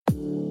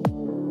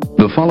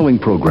The following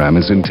program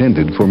is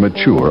intended for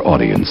mature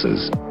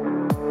audiences.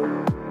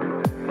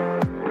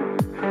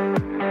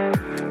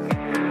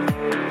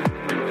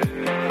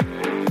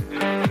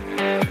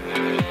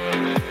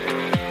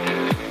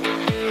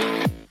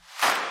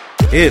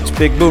 It's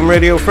Big Boom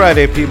Radio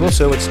Friday, people,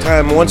 so it's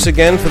time once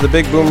again for the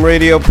Big Boom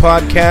Radio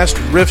podcast,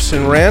 Riffs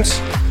and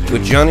Rants,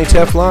 with Johnny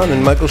Teflon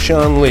and Michael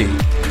Sean Lee.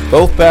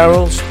 Both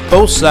barrels,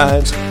 both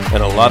sides,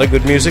 and a lot of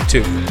good music,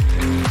 too.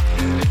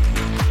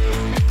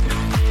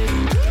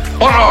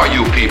 What are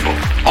you people,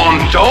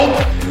 on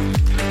dope?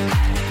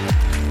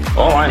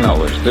 All I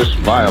know is this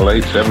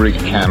violates every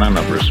canon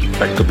of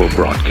respectable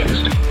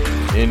broadcasting.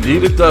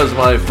 Indeed it does,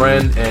 my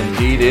friend.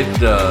 Indeed it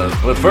does.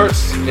 But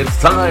first,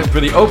 it's time for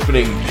the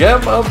opening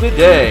gem of the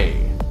day.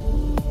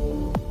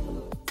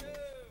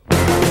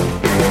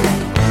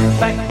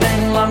 Back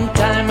then, long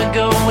time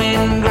ago,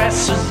 when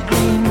grass was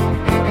green,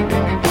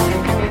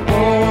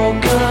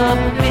 woke up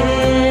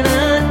in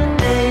a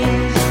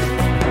daze,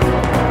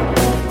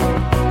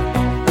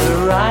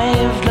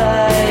 arrived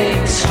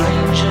like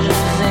strangers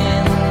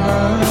in the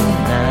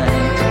night.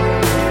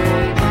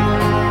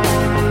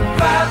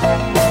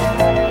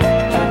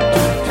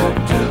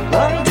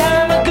 Long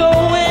time ago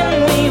when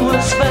we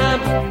was fab,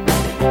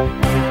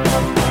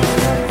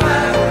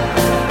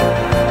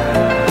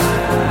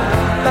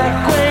 back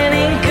when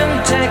income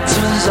tax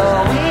was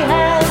all we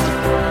had,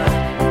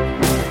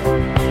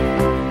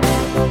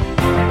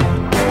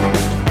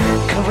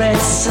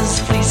 caresses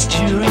fleeced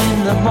you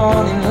in the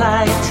morning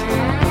light,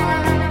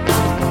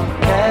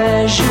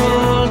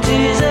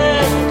 casualties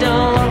at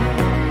dawn,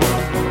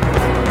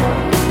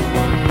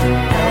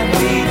 and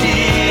we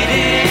did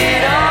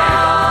it all.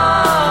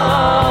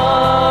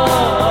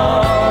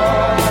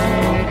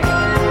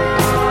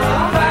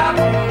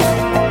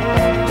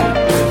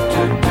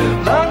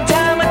 Long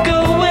time ago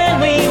when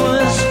we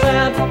was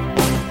fab,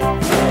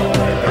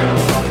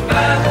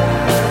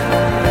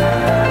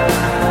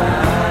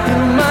 you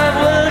might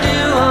well do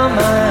all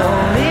my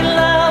only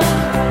love.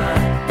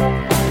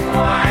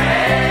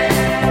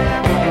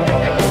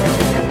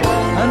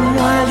 And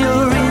while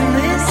you're in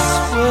this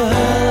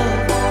world,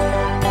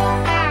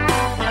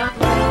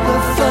 the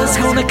first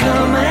gonna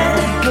come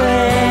and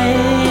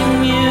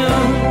claim you,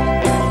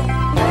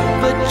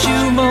 but you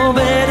know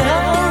better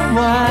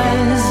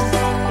wise.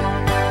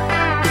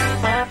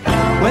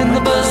 When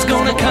the bus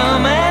gonna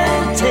come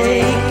and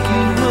take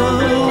you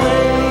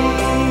away,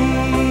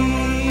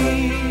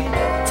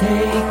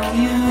 take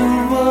you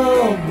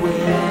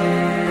away.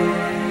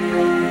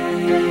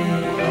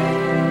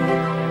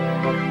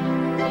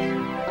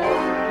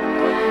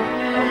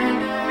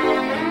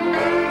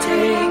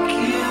 Take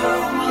you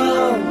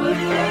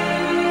away.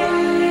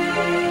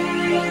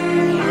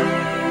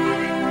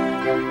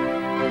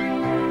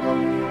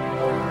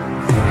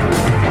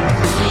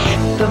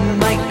 The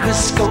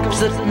microscopes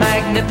that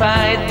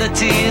magnified the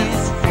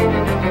tears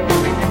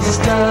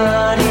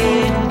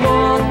studied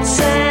warts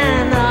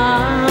and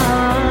all,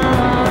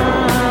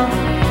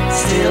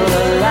 still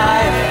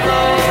alive,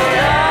 flowed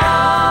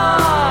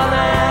on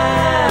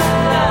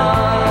and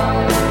on.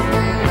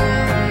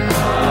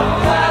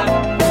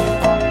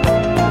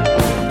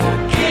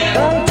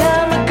 Long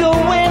time ago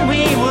when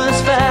we was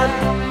fab,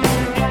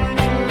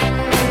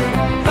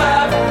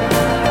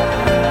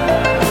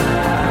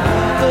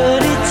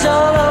 but it's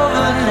all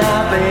over now,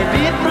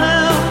 baby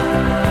blue.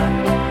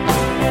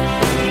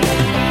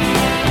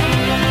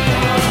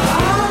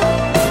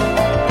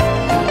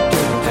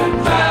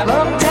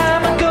 Long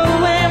time ago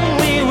when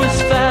we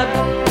was fab,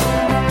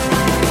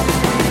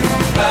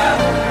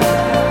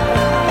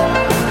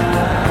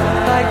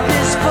 like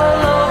this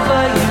fall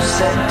over, you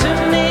said to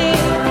me.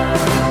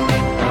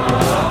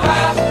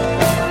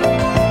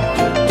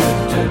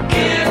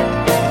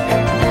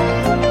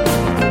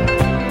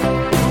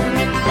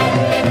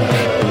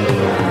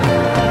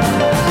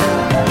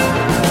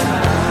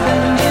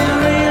 And you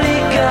really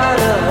got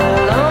a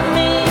hold on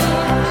me.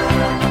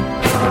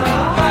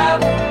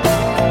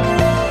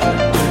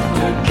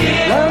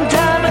 Long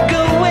time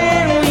ago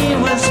when we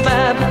was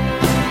fab,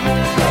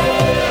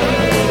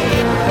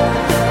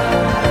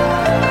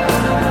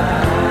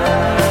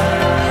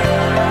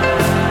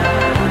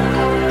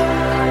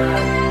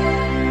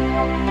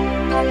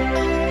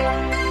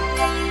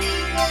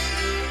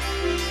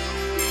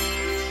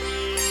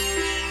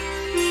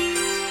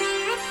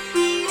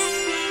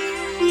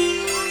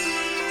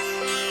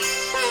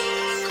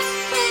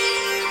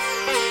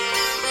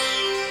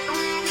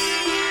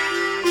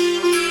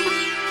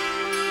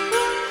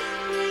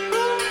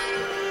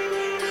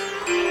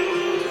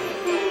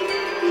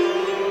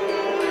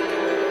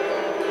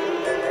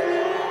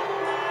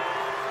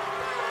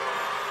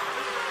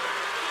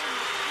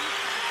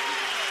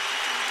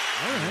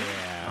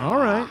 All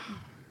right.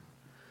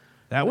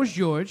 That was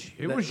George.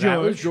 It was That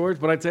George. was George,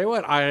 but I tell you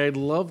what, I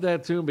love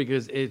that tune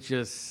because it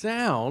just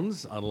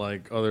sounds,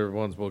 unlike other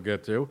ones we'll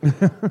get to,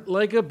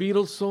 like a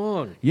Beatles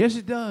song. Yes,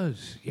 it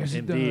does. Yes,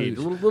 Indeed. it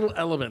does. Little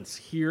elements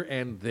here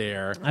and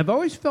there. I've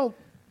always felt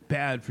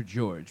bad for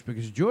George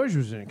because George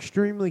was an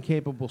extremely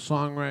capable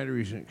songwriter.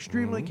 He's an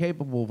extremely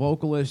capable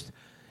vocalist.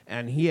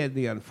 and he had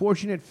the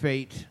unfortunate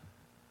fate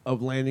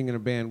of landing in a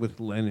band with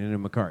Lennon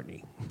and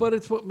McCartney. But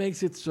it's what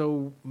makes it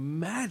so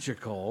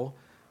magical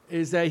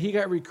is that he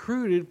got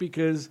recruited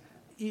because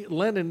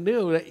Lennon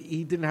knew that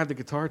he didn't have the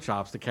guitar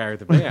chops to carry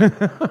the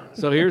band.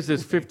 So here's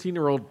this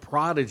 15-year-old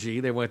prodigy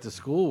they went to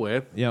school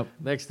with. Yep.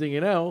 Next thing you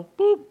know,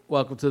 boop,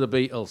 welcome to the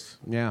Beatles.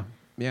 Yeah,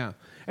 yeah.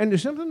 And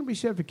there's something to be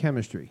said for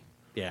chemistry.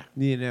 Yeah.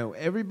 You know,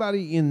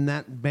 everybody in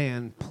that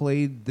band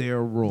played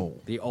their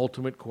role. The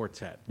ultimate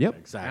quartet. Yep,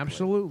 Exactly.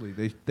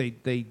 absolutely.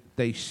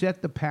 They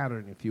set the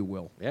pattern, if you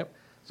will. Yep.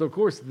 So, of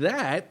course,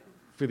 that,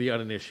 for the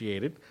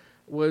uninitiated,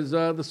 was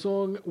the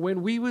song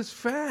When We Was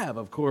Fab,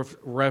 of course,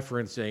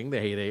 referencing the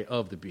heyday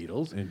of the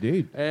Beatles.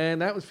 Indeed.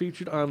 And that was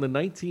featured on the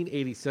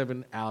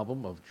 1987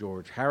 album of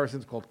George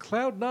Harrison's called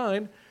Cloud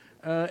 9.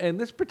 And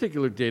this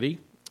particular ditty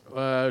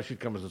should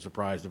come as a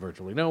surprise to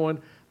virtually no one,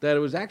 that it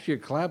was actually a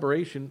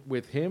collaboration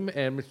with him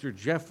and Mr.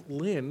 Jeff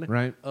Lynne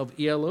Right. of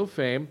ELO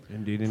fame.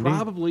 Indeed, indeed.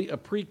 Probably a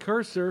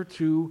precursor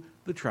to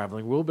the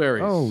Traveling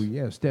Wilburys. Oh,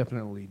 yes,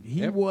 definitely.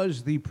 He Yep.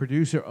 was the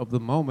producer of the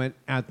moment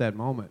at that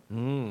moment.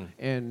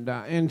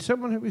 And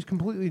someone who was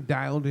completely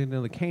dialed into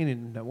the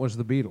canon that was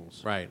the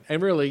Beatles. Right.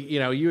 And really,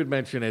 you had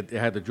mentioned it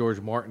had the George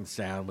Martin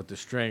sound with the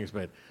strings,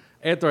 but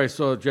after I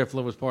saw Jeff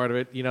Lynne was part of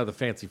it, the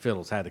fancy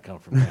fiddles had to come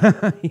from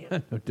him Yeah,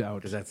 no doubt.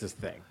 because that's his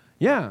thing.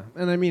 Yeah,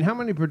 and I mean, how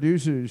many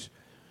producers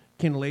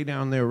can lay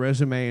down their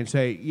resume and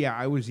say, yeah,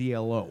 I was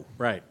ELO?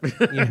 Right.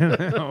 You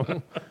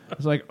know?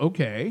 It's like,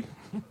 okay.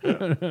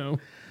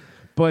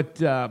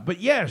 But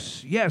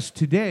yes,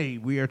 today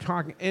we are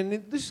talking, and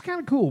this is kind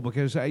of cool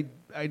because I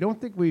don't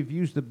think we've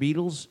used the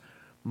Beatles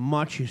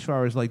much as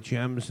far as like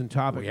gems and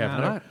topic We have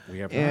matter. not. We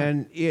have not.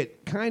 And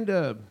it kind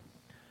of,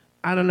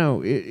 I don't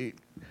know, the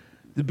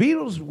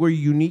Beatles were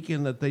unique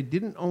in that they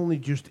didn't only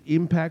just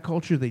impact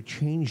culture, they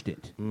changed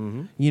it.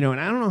 Mm-hmm. And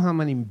I don't know how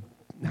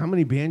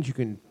many bands you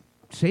can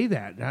say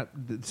that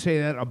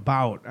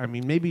about. I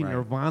mean, maybe Right.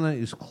 Nirvana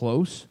is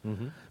close,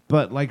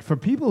 but like for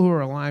people who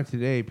are alive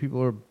today, people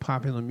who are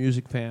popular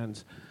music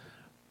fans,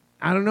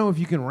 I don't know if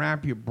you can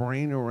wrap your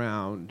brain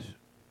around,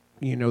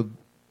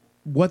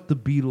 what the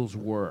Beatles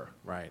were.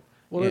 Right.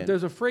 Well, Yeah.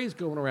 there's a phrase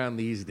going around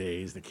these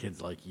days the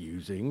kids like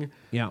using.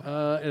 Yeah.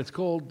 And it's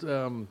called,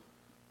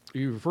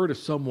 you refer to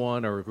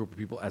someone or a group of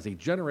people as a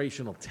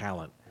generational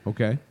talent.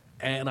 Okay,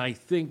 And I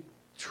think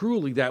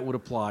truly that would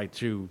apply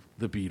to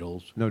the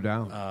Beatles, no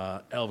doubt.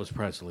 Elvis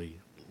Presley,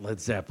 Led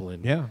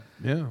Zeppelin. Yeah.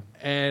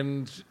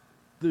 And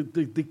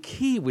the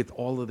key with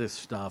all of this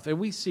stuff, and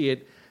we see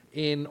it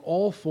in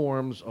all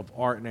forms of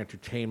art and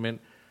entertainment,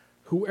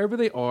 whoever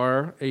they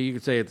are, you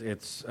could say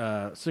it's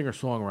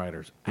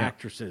singer-songwriters,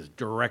 actresses,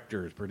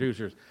 directors,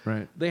 producers.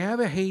 Right. They have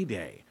a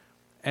heyday.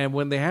 And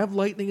when they have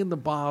lightning in the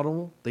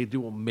bottle, they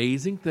do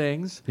amazing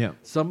things. Yeah.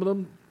 Some of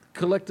them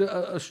collect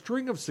a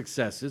string of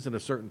successes in a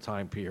certain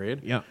time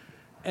period. Yeah.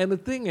 And the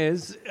thing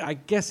is, I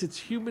guess it's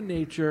human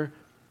nature,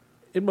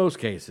 in most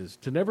cases,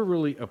 to never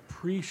really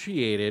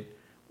appreciate it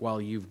while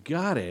you've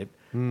got it,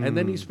 and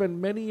then you spend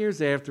many years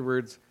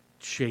afterwards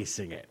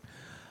chasing it.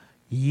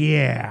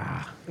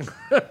 Yeah.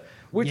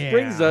 Which Yeah.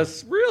 brings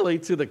us really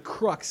to the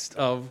crux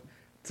of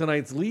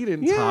tonight's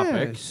lead-in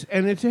topic. Yes,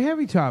 and it's a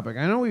heavy topic.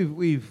 I know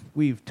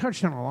we've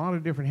touched on a lot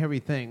of different heavy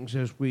things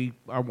as we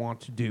are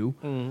wont to do,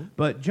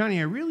 but Johnny,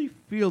 I really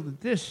feel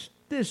that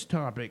this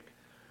topic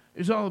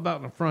is all about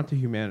an affront to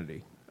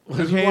humanity.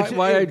 This Okay, is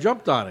why I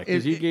jumped on it,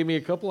 because you it- gave me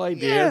a couple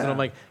ideas, yeah. and I'm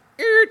like,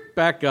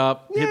 back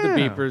up, hit the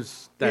Yeah.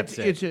 beepers, that's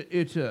it.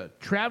 It's a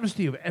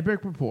travesty of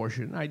epic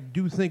proportion. I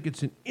do think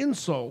it's an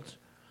insult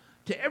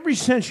to every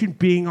sentient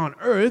being on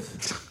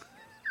Earth.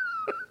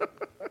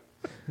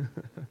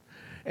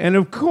 And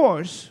of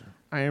course,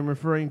 I am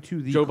referring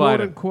to the Joe quote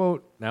Biden.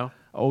 unquote. No?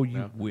 Oh,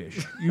 you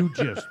wish. You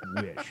just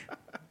wish.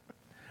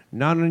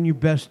 Not on your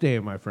best day,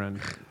 my friend.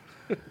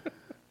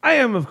 I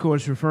am, of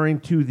course, referring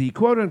to the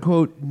quote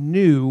unquote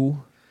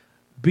new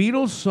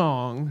Beatles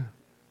song,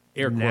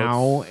 Air quotes.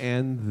 Now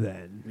and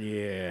Then.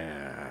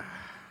 Yeah.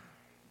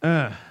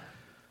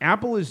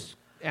 Apple is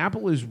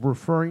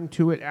referring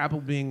to it, Apple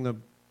being the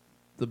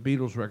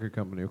Beatles record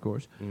company, of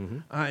course,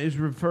 is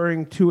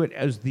referring to it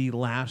as the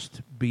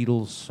last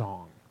Beatles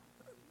song.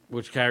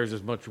 Which carries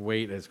as much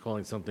weight as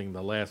calling something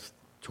the last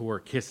tour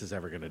Kiss is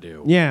ever going to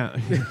do. Yeah.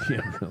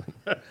 Yeah, really.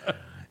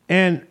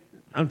 And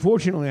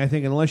unfortunately, I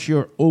think unless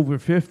you're over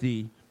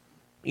 50,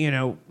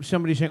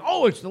 somebody saying,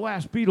 oh, it's the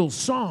last Beatles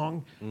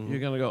song, you're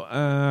going to go,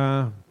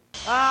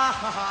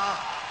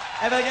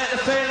 Ever get the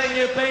feeling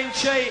you've been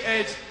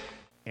cheated?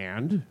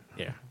 and,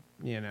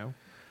 Yeah.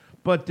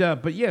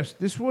 But yes,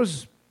 this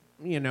was,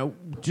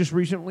 just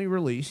recently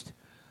released.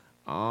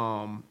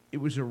 It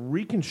was a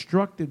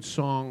reconstructed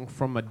song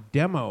from a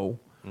demo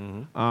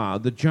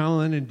that John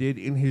Lennon did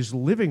in his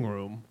living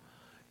room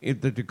in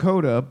the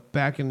Dakota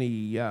back in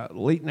the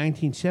late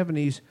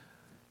 1970s,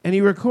 and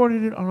he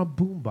recorded it on a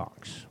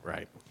boombox.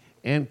 Right.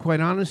 And quite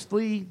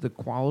honestly, the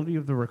quality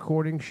of the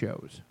recording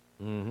shows.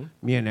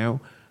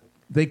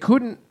 They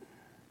couldn't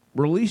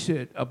release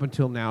it up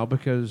until now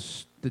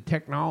because the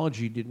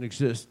technology didn't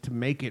exist to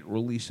make it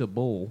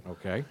releasable.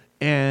 Okay.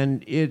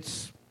 And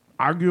it's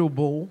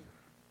arguable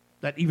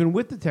that even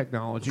with the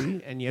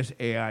technology, and yes,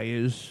 AI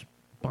is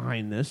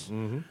behind this,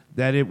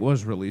 that it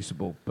was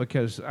releasable.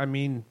 Because, I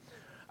mean,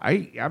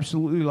 I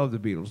absolutely love the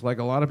Beatles. Like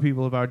a lot of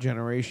people of our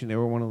generation, they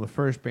were one of the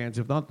first bands,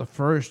 if not the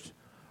first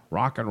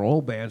rock and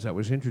roll bands I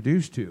was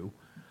introduced to.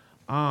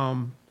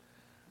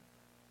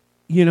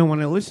 You know,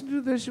 when I listened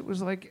to this, it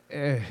was like,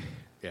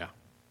 Yeah.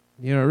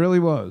 You know, it really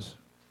was.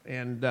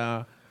 And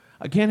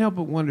I can't help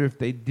but wonder if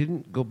they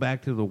didn't go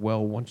back to the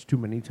well once too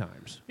many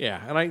times.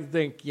 Yeah, and I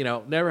think,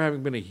 never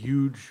having been a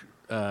huge,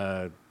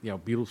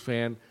 Beatles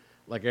fan,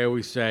 like I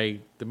always say,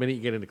 the minute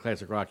you get into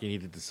classic rock, you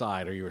need to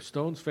decide, are you a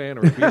Stones fan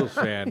or a Beatles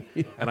fan?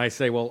 And I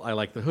say, well, I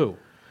like The Who.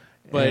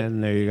 But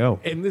and there you go.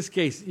 in this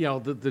case,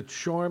 the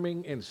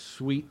charming and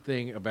sweet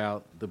thing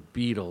about the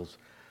Beatles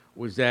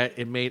was that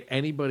it made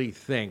anybody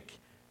think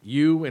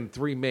you and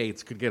three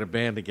mates could get a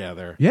band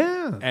together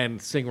Yeah.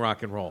 and sing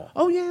rock and roll.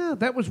 Oh, yeah.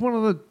 That was one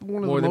of the More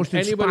than most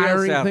anybody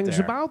else inspiring out things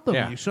there. about them.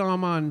 Yeah. You saw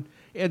them on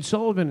Ed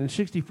Sullivan in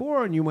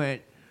 '64, and you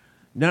went,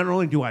 not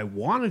only do I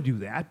want to do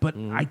that, but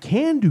I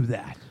can do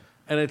that.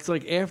 And it's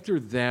like after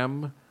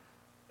them,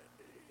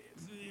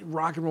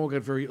 rock and roll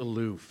got very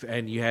aloof,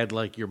 and you had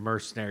like your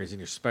mercenaries and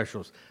your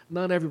specials.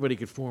 Not everybody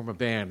could form a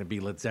band and be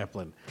Led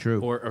Zeppelin,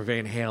 True. or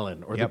Van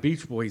Halen, or the Yep.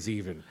 Beach Boys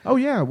even. Oh,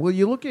 yeah. Well,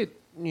 you look at,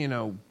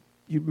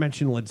 you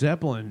mentioned Led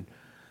Zeppelin,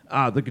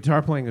 the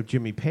guitar playing of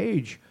Jimmy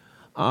Page,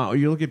 or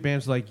you look at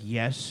bands like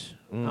Yes.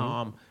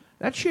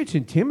 That shit's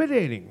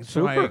intimidating.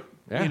 So Super.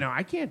 Yeah.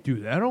 I can't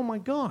do that. Oh, my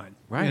God.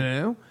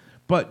 Right.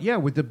 But, yeah,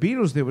 with the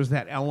Beatles, there was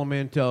that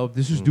element of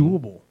this is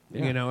doable.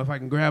 Yeah. If I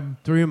can grab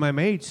three of my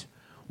mates,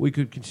 we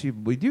could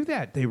conceivably do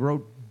that. They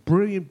wrote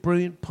brilliant,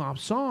 brilliant pop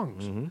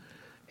songs.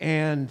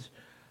 And,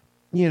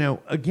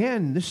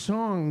 again, this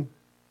song...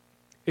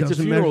 It's a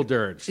doesn't funeral measure-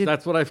 dirge. it-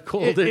 That's what I've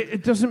called it.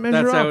 It doesn't measure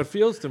That's up. how it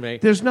feels to me.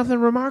 There's nothing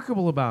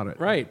remarkable about it.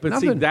 Right, but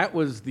see, Nothing. that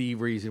was the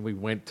reason we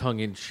went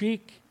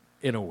tongue-in-cheek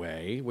in a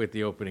way with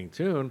the opening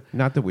tune.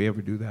 Not that we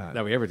ever do that.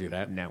 That we ever do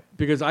that. No.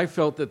 Because I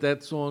felt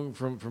that song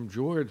from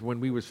George, When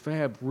We Was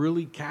Fab,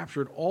 really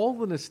captured all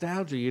the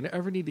nostalgia you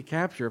ever need to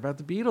capture about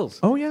the Beatles.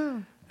 Oh,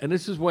 yeah. And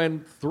this is when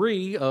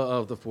three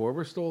of the four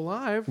were still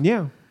alive.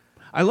 Yeah.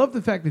 I love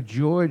the fact that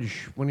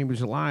George, when he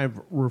was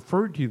alive,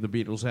 referred to the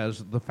Beatles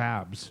as the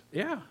Fabs.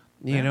 Yeah.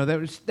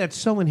 That's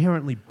so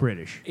inherently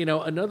British.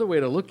 Another way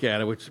to look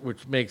at it,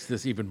 which makes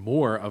this even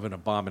more of an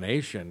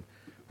abomination,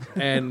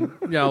 and,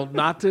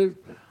 not to...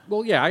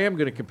 Well, yeah, I am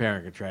going to compare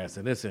and contrast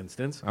in this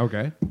instance.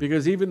 Okay.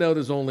 Because even though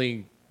there's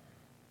only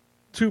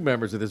two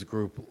members of this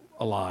group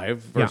alive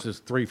versus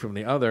three from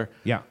the other,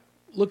 Yeah.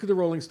 look at the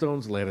Rolling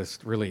Stones'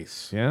 latest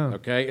release. Yeah.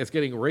 Okay? It's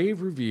getting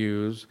rave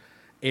reviews.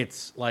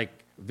 It's like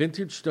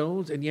vintage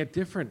Stones and yet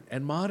different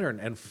and modern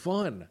and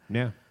fun.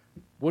 Yeah.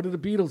 What did the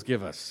Beatles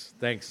give us?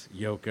 Thanks,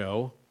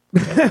 Yoko.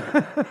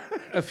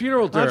 A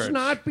funeral dirge. Let's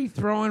not be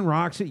throwing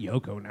rocks at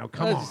Yoko now.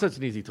 Come on. That's such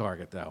an easy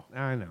target, though.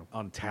 I know.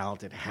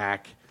 Untalented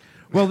hack.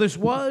 Well, this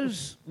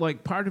was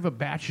like part of a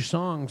batch of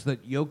songs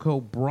that Yoko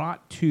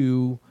brought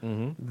to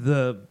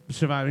the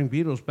surviving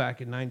Beatles back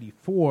in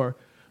 '94.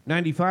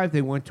 '95,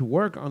 they went to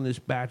work on this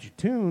batch of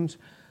tunes.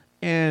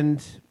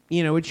 And,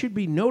 it should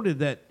be noted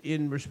that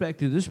in respect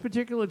to this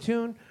particular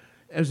tune,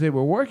 as they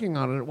were working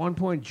on it, at one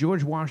point,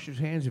 George washed his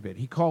hands of it.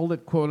 He called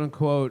it, quote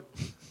unquote,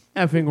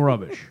 effing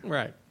rubbish.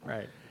 Right.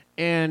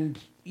 And,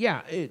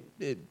 yeah,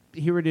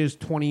 here it is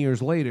 20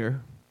 years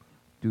later.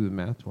 Do the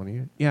math, 20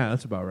 years? Yeah,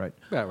 that's about right.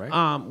 About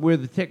right. Where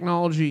the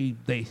technology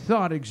they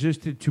thought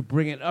existed to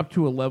bring it up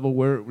to a level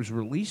where it was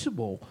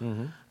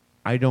releasable.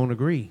 I don't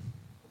agree.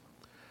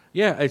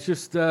 Yeah, it's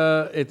just,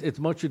 it's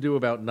much ado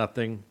about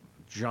nothing.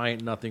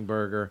 Giant nothing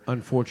burger.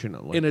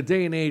 Unfortunately. In a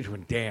day and age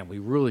when, damn, we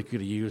really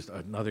could have used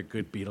another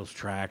good Beatles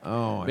track.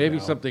 Oh, I Maybe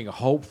know. something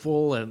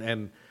hopeful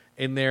and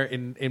in their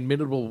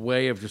inimitable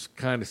way of just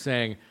kind of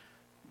saying,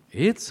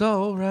 it's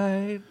all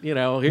right. Here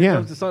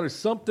comes the sun, or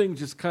something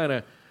just kind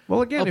of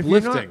Well, again, if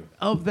uplifting. you're not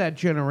of that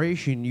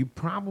generation, you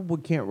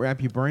probably can't wrap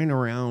your brain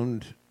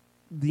around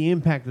the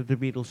impact that the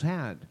Beatles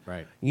had.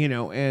 Right.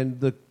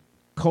 And the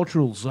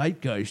cultural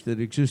zeitgeist that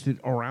existed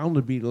around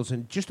the Beatles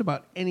and just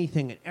about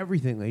anything and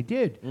everything they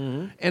did.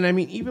 And I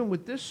mean, even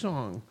with this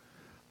song,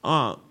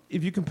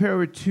 if you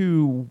compare it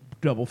to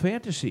Double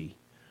Fantasy,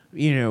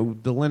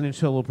 the Lennon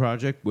solo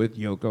project with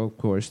Yoko, of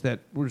course,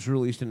 that was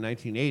released in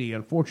 1980,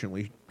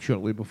 unfortunately,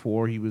 shortly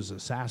before he was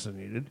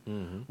assassinated,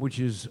 which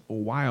is a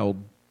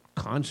wild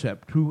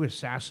concept. Who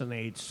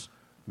assassinates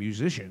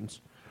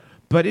musicians?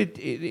 But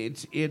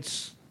it's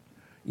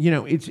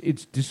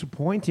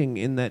disappointing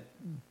in that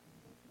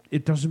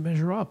it doesn't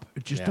measure up.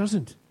 It just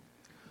doesn't.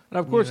 And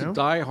of course, You know?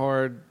 the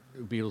diehard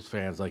Beatles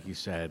fans, like you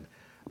said,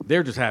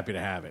 they're just happy to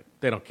have it.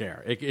 They don't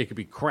care. It could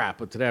be crap,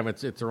 but to them,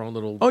 it's their own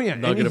little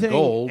nugget of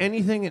gold.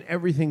 Anything and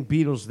everything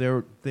Beatles,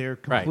 they're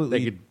Right.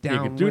 completely They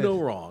down could do with. no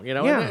wrong.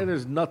 Yeah. And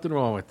there's nothing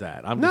wrong with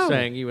that. I'm No. just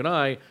saying, you and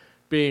I,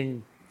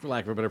 being, for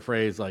lack of a better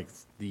phrase, like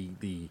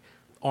the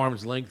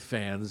arm's length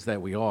fans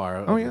that we are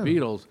of the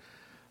Beatles,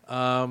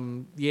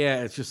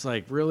 it's just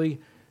like, really?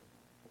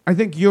 I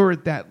think you're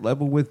at that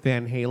level with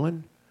Van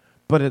Halen,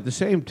 but at the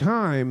same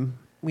time,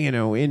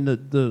 in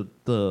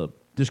the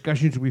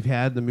discussions we've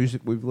had, the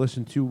music we've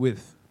listened to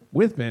with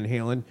Van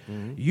Halen,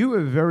 you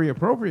have very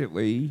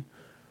appropriately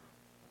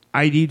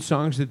ID'd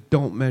songs that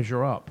don't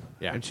measure up.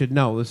 Yeah. And said,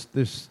 no.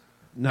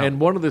 And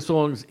one of the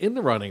songs in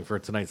the running for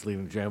tonight's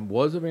leading gem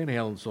was a Van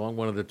Halen song,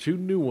 one of the two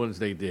new ones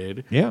they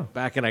did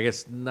back in, I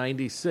guess,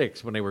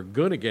 96 when they were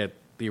going to get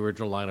the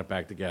original lineup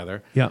back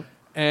together. Yeah.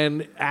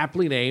 And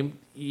aptly named,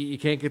 You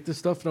Can't Get This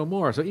Stuff No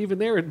More. So even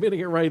they're admitting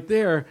it right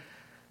there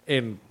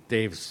in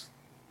Dave's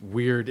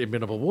weird,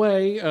 imitable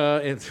way,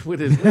 and with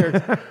his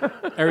lyrics,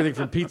 everything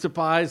from pizza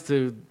pies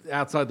to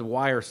outside the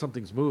wire,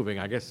 something's moving.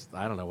 I guess,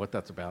 I don't know what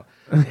that's about.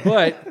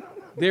 But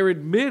they're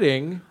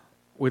admitting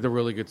with a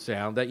really good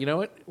sound that, you know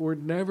what, we're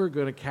never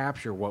going to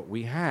capture what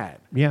we had.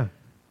 Yeah.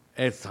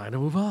 It's time to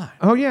move on.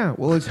 Oh, yeah.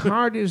 Well, as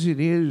hard as it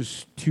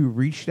is to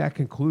reach that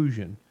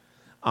conclusion,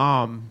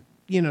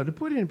 to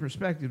put it in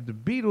perspective, the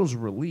Beatles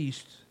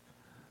released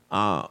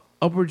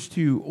upwards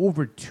to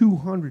over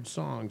 200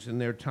 songs in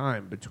their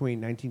time between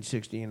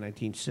 1960 and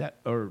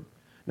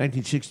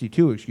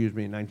 1962,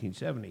 and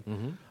 1970.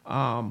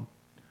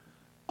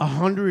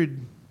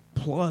 100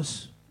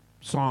 plus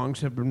songs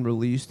have been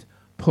released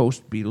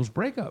post Beatles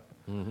breakup.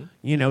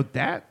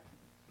 That's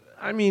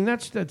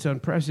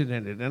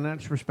unprecedented, and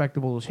that's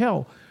respectable as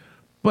hell.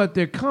 But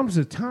there comes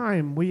a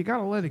time where you got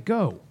to let it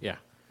go. Yeah.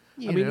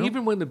 You know?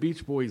 Even when the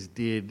Beach Boys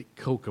did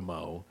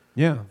Kokomo,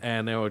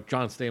 and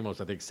John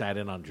Stamos, I think, sat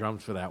in on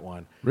drums for that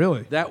one.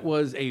 Really? That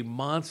was a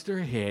monster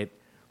hit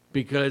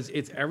because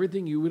it's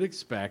everything you would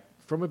expect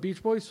from a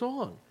Beach Boys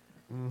song.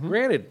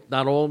 Granted,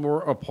 not all of them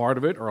were a part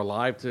of it or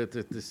alive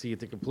to see it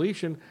to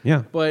completion.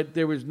 Yeah. But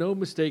there was no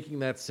mistaking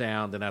that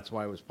sound, and that's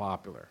why it was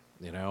popular,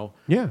 Yeah.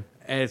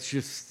 And it's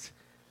just...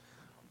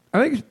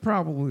 I think it's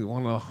probably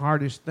one of the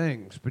hardest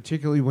things,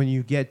 particularly when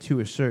you get to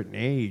a certain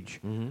age,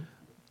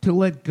 to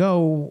let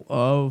go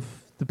of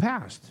the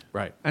past.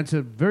 Right. That's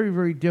a very,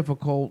 very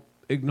difficult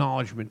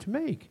acknowledgement to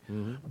make.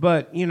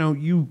 But,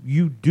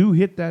 you do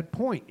hit that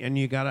point, and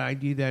you got to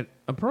ID that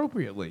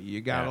appropriately.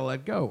 You got to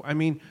let go. I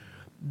mean,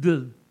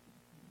 the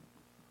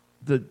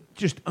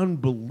just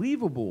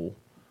unbelievable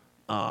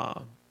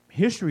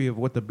history of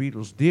what the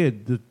Beatles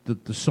did,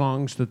 the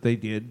songs that they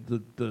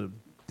did,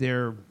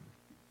 their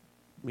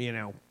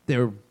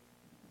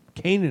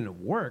canon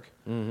of work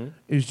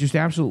is just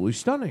absolutely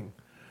stunning.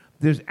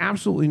 There's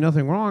absolutely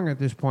nothing wrong at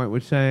this point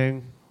with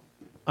saying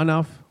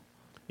enough.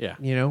 Yeah.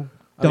 Done.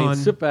 I mean,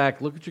 sit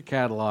back, look at your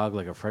catalog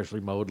like a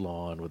freshly mowed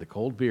lawn with a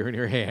cold beer in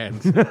your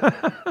hands.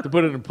 To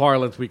put it in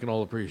parlance we can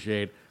all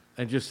appreciate,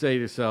 and just say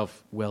to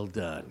yourself, well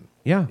done.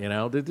 Yeah.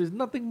 There's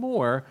nothing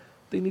more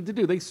they need to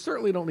do. They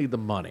certainly don't need the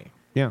money.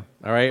 Yeah.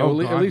 All right? Oh,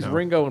 at least no.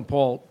 Ringo and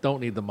Paul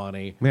don't need the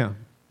money. Yeah.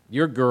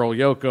 Your girl,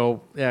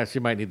 Yoko, she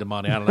might need the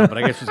money. I don't know, but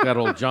I guess she's got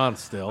old John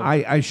still.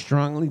 I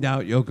strongly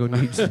doubt Yoko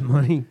needs the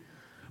money.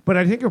 But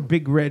I think a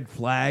big red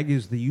flag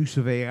is the use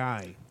of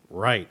AI.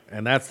 Right,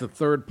 and that's the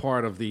third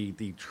part of the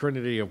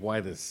trinity of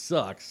why this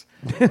sucks,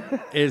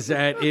 is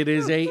that it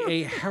is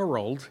a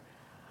herald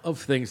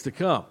of things to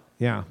come.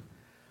 Yeah.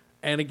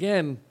 And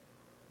again,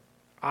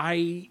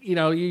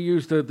 you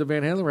used the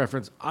Van Halen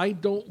reference. I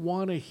don't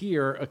want to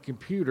hear a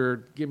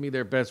computer give me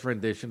their best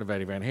rendition of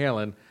Eddie Van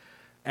Halen,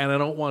 and I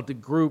don't want the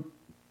group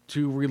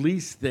to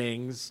release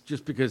things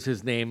just because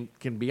his name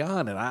can be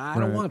on it. I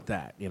don't want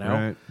that,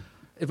 Right.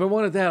 If I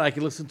wanted that, I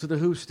could listen to The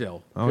Who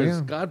still. Oh, Because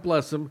yeah. God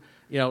bless them,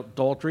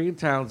 Daltrey and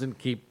Townsend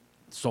keep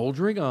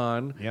soldiering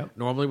on, Yep.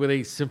 normally with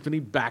a symphony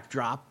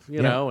backdrop,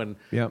 and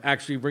Yep.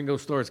 actually Ringo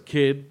Starr's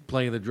kid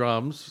playing the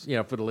drums,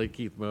 for the late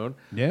Keith Moon.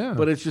 Yeah.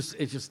 But it's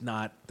just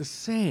not the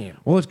same.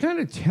 Well, it's kind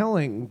of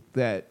telling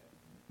that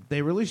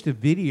they released a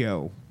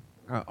video.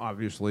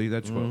 Obviously,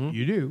 that's what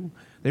you do.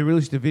 They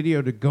released a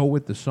video to go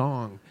with the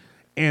song,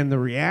 and the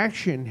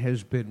reaction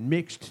has been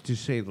mixed, to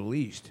say the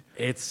least.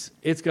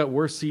 It's got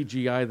worse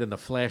CGI than the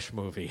Flash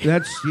movie.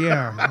 That's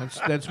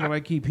what I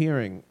keep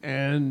hearing.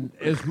 And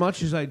as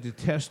much as I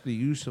detest the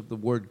use of the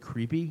word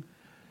creepy,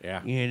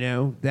 Yeah.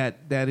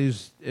 that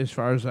is, as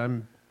far as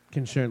I'm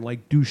concerned,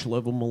 like douche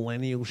level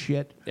millennial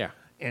shit. Yeah.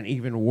 And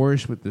even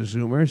worse with the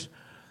Zoomers.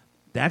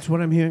 That's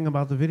what I'm hearing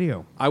about the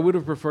video. I would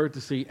have preferred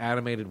to see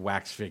animated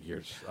wax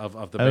figures of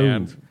the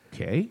band.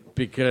 Okay.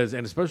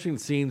 And especially in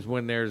scenes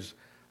when there's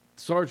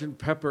Sgt.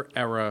 Pepper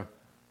era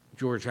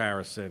George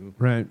Harrison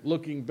Right.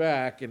 looking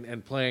back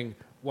and playing,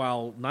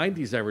 while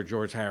 90s era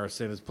George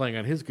Harrison is playing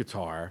on his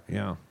guitar.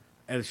 Yeah.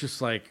 And it's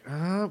just like,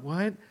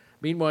 what?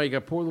 Meanwhile, you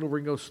got poor little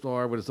Ringo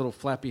Starr with his little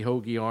flappy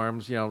hoagie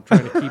arms, trying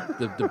to keep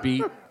the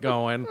beat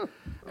going.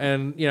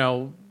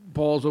 And,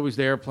 Paul's always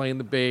there playing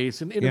the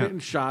bass and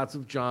intermittent shots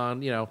of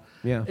John, Yeah.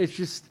 It's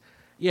just,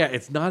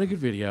 it's not a good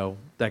video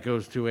that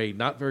goes to a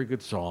not very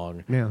good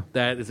song. Yeah.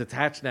 That is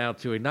attached now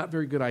to a not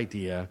very good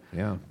idea.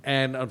 Yeah.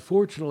 And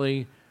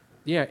unfortunately,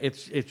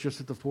 it's just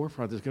at the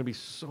forefront. There's going to be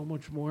so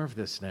much more of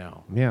this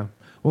now. Yeah.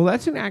 Well,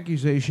 that's an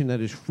accusation that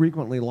is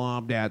frequently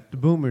lobbed at the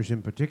boomers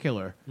in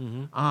particular,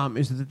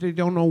 is that they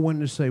don't know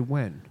when to say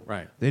when.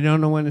 Right. They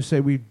don't know when to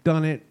say, we've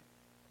done it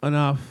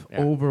enough,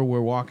 Yeah. over,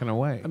 we're walking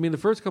away. I mean, the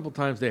first couple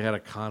times they had a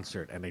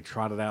concert and they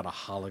trotted out a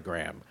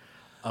hologram.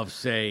 of,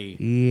 say,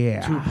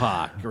 Yeah.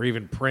 Tupac or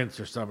even Prince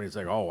or somebody. It's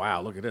like, oh,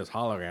 wow, look at this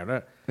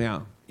hologram.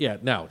 Yeah. Yeah,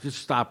 no, just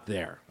stop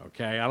there,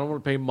 okay? I don't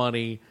want to pay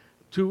money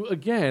to,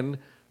 again,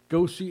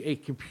 go see a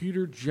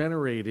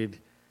computer-generated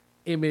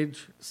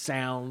image,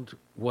 sound,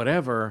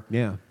 whatever.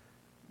 Yeah.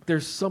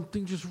 There's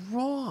something just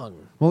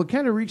wrong. Well, it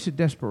kind of reeks of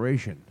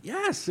desperation.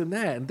 Yes, and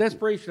that. And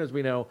desperation, as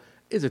we know,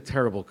 is a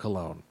terrible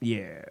cologne.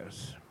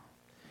 Yes.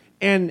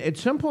 And at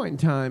some point in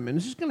time, and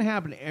this is going to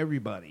happen to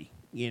everybody,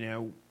 you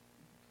know,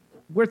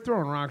 we're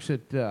throwing rocks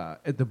at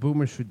the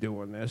boomers for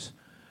doing this.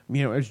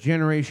 You know, as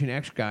Generation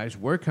X guys,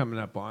 we're coming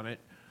up on it.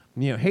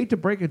 You know, hate to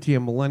break it to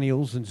you,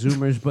 millennials and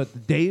Zoomers, but the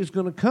day is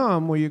going to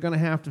come where you're going to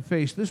have to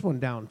face this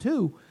one down,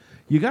 too.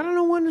 You got to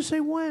know when to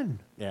say when.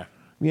 Yeah.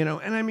 You know,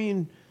 and I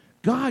mean,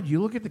 God,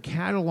 you look at the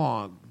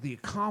catalog, the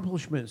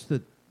accomplishments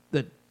that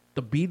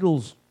the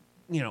Beatles,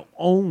 you know,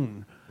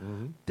 own.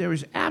 Mm-hmm. There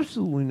is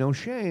absolutely no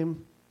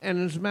shame.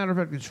 And as a matter of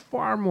fact, it's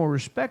far more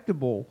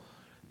respectable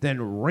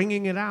than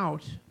ringing it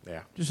out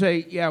to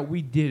say, yeah,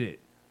 we did it.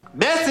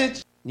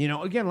 Message! You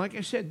know, again, like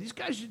I said, these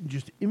guys didn't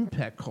just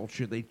impact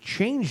culture. They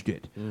changed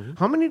it. Mm-hmm.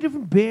 How many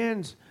different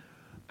bands,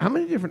 how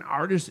many different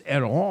artists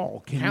at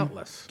all can...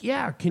 Countless.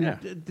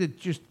 That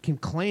just can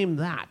claim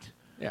that.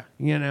 Yeah.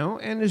 You know,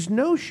 and there's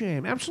no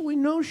shame, absolutely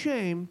no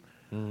shame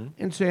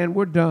in saying,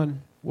 we're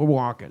done, we're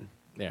walking.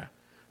 Yeah.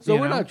 So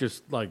we're know? not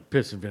just like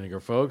piss and vinegar,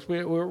 folks.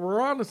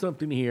 We're on to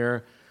something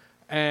here.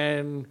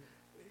 And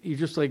you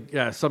just like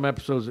some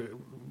episodes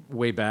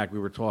way back, we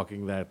were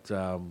talking that,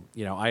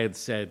 you know, I had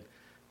said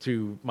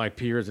to my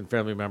peers and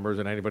family members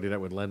and anybody that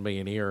would lend me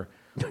an ear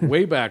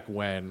way back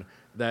when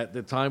that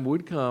the time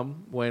would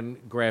come when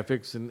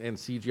graphics and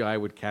CGI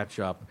would catch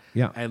up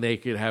and they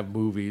could have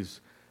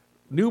movies,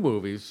 new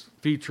movies,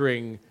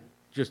 featuring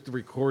just the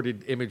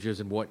recorded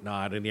images and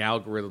whatnot and the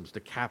algorithms to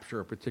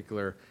capture a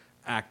particular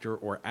actor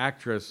or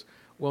actress.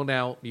 Well,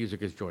 now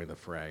music has joined the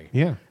fray.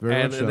 Yeah,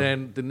 very much so. And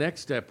then the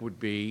next step would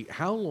be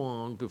how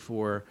long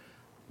before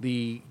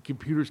the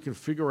computers can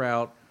figure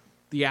out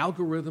the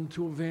algorithm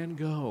to a Van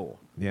Gogh,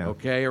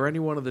 okay, or any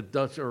one of the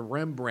Dutch or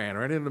Rembrandt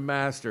or any of the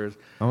masters,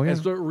 and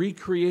start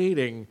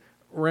recreating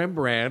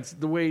Rembrandt's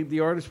the way the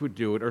artist would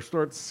do it, or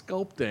start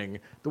sculpting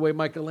the way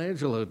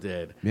Michelangelo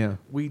did. Yeah,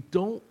 we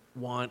don't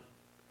want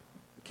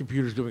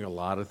computers doing a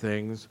lot of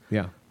things.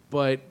 Yeah.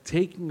 But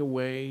taking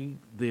away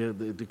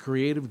the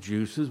creative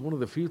juices, one of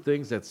the few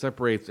things that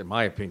separates, in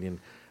my opinion,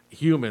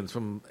 humans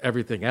from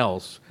everything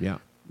else. Yeah.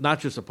 Not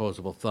just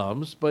opposable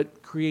thumbs,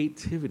 but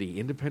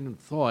creativity, independent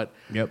thought,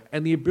 Yep.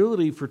 and the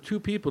ability for two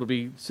people to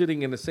be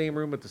sitting in the same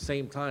room at the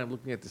same time,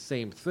 looking at the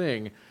same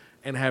thing,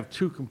 and have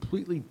two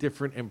completely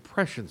different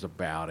impressions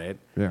about it.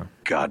 Yeah.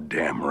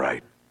 Goddamn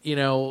right. You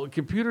know,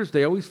 computers,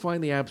 they always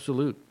find the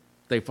absolute.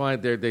 They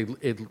find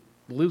it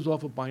lives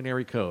off of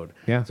binary code.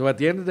 Yeah. So at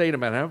the end of the day, no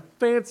matter how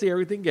fancy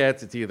everything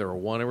gets, it's either a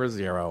 1 or a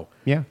 0.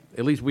 Yeah.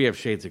 At least we have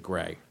shades of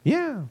gray.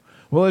 Yeah.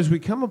 Well, as we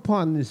come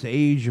upon this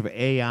age of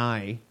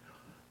AI,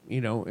 you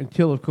know,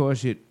 until, of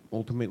course, it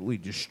ultimately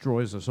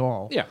destroys us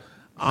all. Yeah.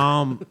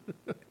 I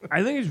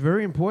think it's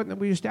very important that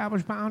we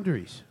establish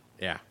boundaries.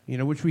 Yeah. You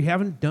know, which we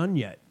haven't done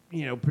yet.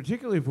 You know,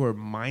 particularly if we're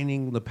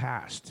mining the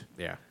past.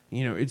 Yeah.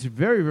 You know, it's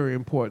very, very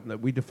important that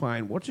we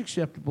define what's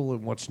acceptable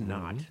and what's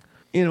not.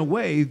 In a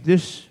way,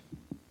 this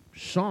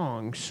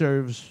song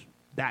serves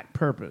that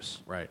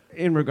purpose. Right.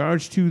 In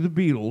regards to the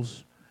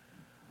Beatles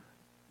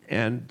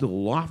and the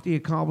lofty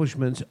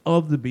accomplishments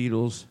of the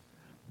Beatles,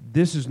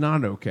 this is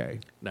not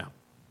okay. No.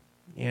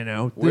 You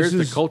know, Where's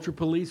the culture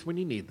police when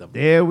you need them?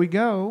 There we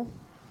go.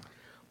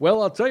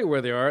 Well, I'll tell you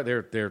where they are.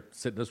 They're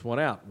sitting this one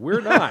out. We're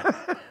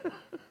not.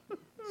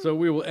 So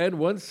we will end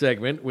one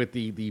segment with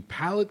the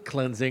palate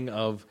cleansing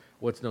of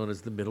what's known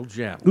as the middle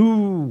gem.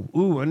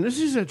 Ooh, and this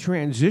is a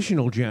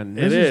transitional gen.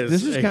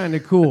 This is kind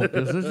of cool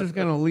because this is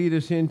going to lead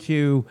us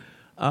into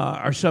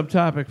our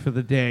subtopic for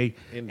the day.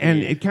 Indeed. And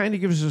it kind of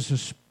gives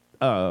us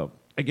I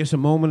guess, a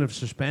moment of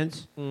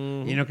suspense.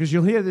 You know, because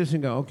you'll hear this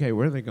and go, okay,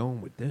 where are they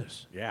going with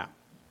this? Yeah.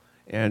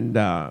 And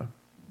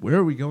where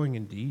are we going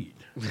indeed?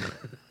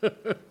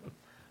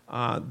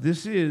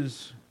 This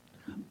is,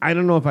 I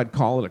don't know if I'd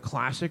call it a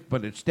classic,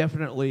 but it's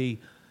definitely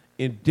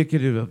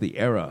indicative of the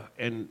era,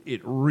 and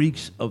it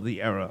reeks of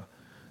the era.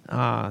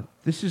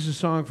 This is a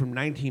song from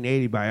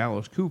 1980 by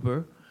Alice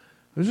Cooper.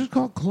 This is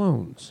called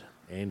Clones.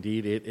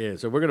 Indeed it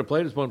is. So we're going to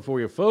play this one for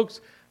you, folks.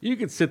 You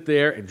can sit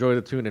there, enjoy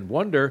the tune, and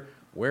wonder,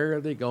 where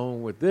are they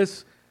going with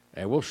this?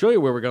 And we'll show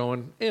you where we're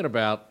going in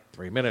about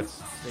 3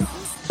 minutes.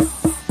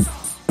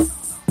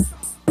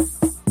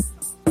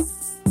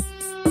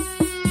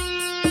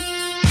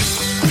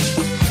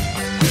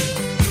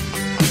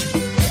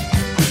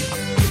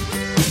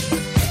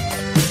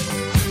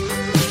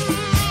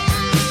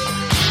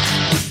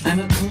 I'm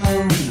a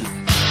clone,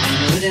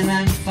 I'm good and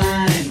I'm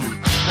fine.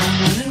 I'm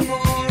running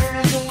more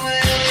of the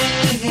way.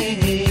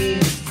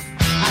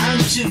 I'm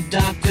chief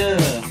doctor,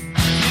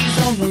 he's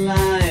on the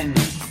line.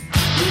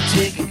 We'll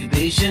take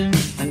incubation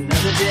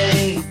another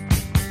day.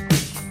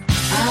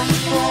 I'm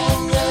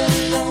all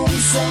alone,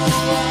 so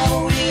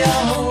are we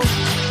all.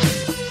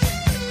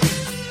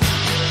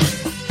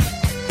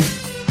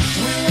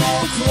 We're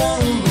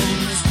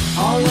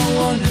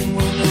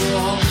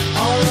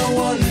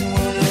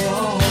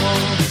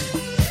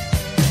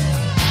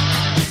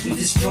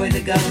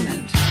the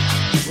government.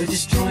 We're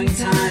destroying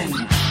time.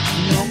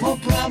 No more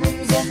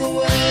problems on the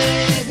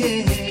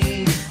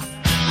way.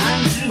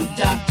 I'm through,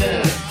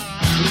 doctor.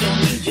 We don't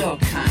need your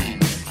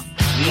kind.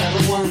 The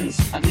other ones,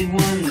 ugly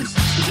ones,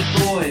 stupid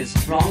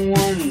boys, wrong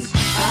ones.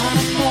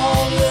 I'm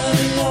all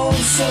alone,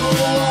 so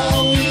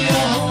are we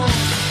all.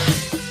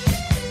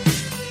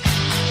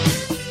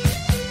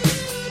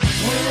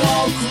 We're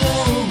all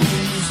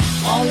clones,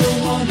 all the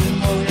one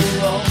and one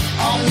are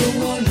all the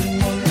one and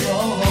one are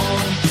all.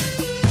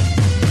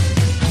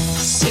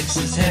 Six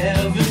is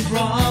having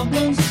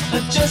problems,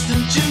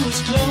 adjusting to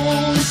his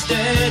clone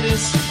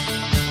status.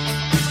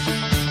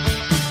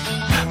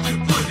 Have to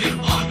put him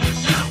on the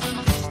shelf.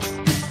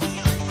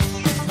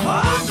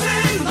 All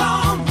day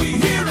long we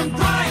hear him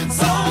crying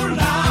so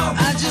loud.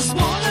 I just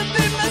wanna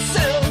be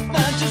myself,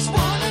 I just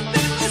wanna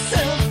be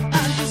myself, I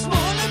just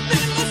wanna be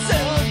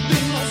myself, be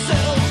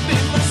myself, be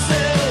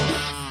myself.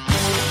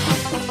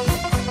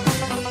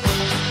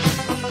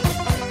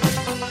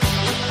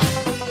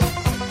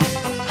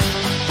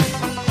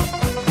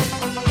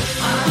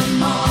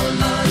 I'm all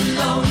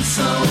alone,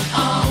 so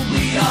are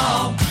we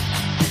all.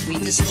 We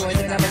destroy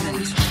the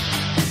government,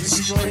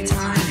 destroy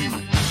time.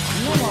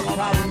 No more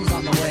problems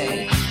on the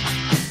way.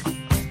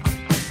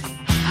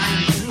 I'm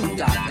through,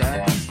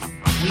 doctor.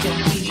 We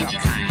don't need your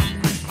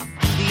kind.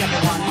 The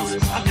other ones,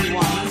 ugly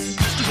ones,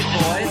 stupid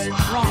boys,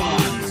 wrong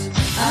ones.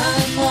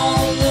 I'm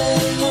all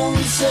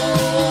alone, so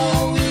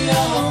are we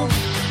all.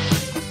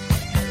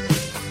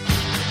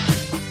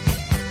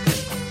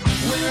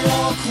 We're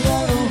all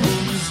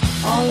clones,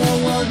 all are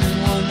one and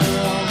one are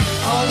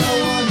all are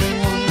one and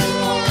one are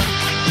all.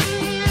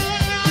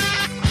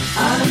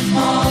 I'm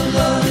all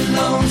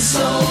alone,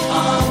 so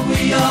are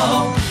we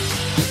all.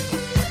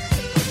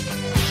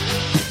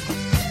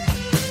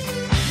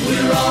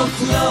 We're all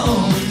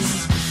clones,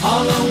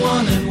 all are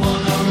one and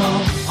one are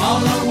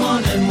all are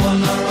one and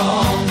one are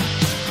all.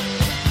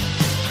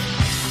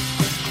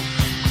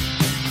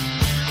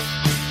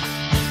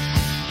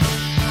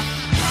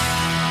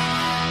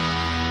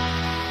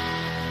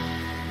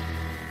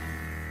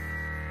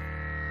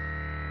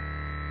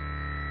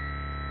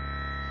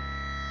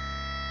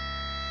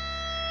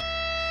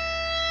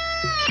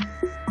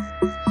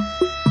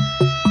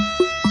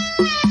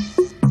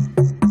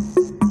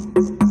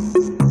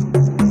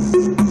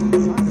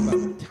 Talk about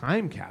a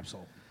time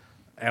capsule.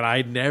 And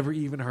I never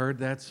even heard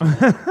that song.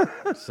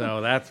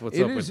 So that's what's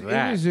up with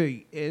that. It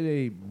is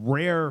a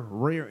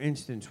rare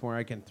instance where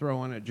I can throw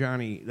on a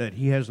Johnny that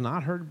he has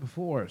not heard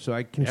before. So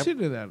I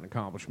consider that an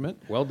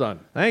accomplishment. Well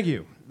done. Thank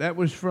you. That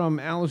was from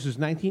Alice's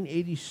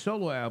 1980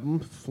 solo album,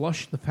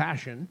 Flush the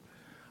Fashion.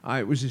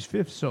 It was his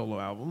fifth solo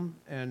album,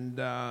 and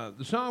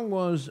the song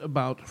was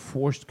about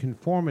forced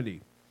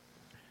conformity.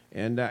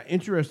 And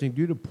interesting,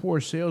 due to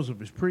poor sales of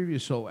his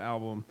previous solo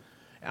album,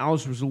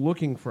 Alice was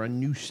looking for a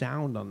new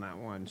sound on that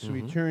one. So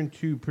he turned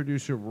to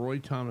producer Roy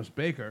Thomas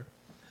Baker,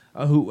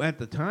 who at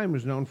the time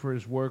was known for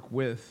his work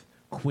with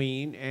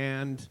Queen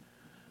and,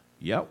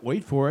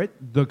 wait for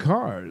it, The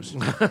Cars,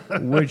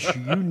 which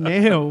you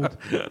nailed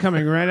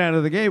coming right out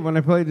of the gate when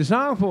I played the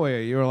song for you.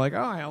 You were like, oh,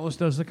 Alice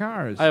does The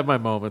Cars. I have my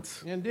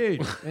moments.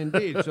 Indeed.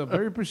 So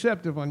very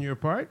perceptive on your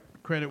part.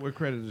 Credit where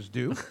credit is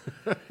due.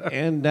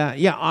 And,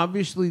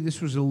 obviously this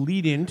was a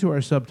lead-in to our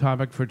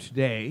subtopic for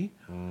today,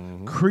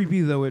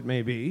 creepy though it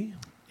may be.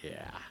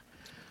 Yeah.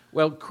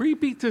 Well,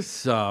 creepy to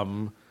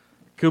some,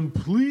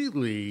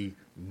 completely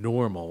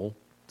normal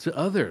to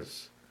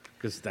others,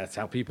 because that's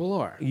how people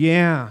are.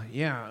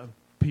 Yeah.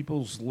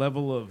 People's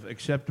level of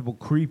acceptable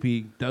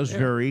creepy does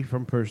vary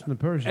from person to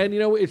person. And,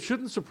 it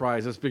shouldn't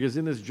surprise us, because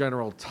in this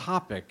general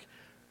topic,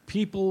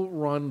 people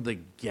run the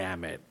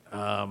gamut.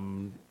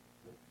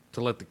 To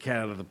let the cat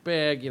out of the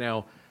bag,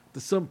 to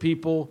some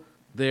people,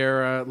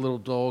 their little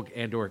dog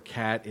and or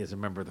cat is a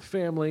member of the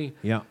family.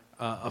 Yeah.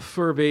 A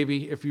fur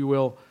baby, if you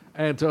will.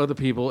 And to other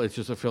people, it's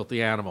just a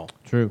filthy animal.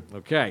 True.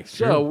 Okay,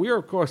 so we're,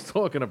 of course,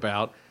 talking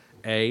about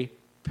A,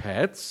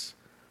 pets,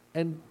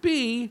 and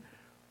B,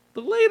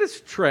 the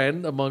latest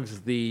trend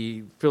amongst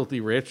the filthy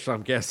rich,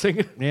 I'm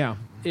guessing,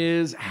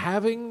 is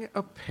having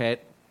a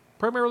pet,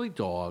 primarily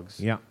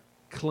dogs,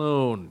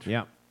 cloned.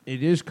 Yeah.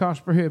 It is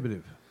cost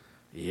prohibitive.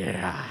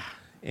 Yeah.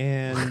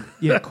 And,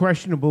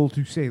 questionable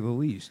to say the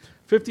least.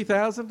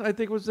 50,000, I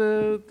think, was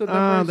the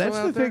number. That's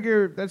the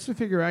figure. That's the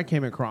figure I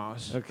came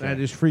across. Okay. That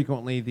is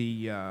frequently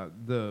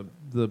the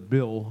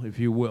bill, if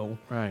you will.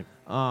 Right.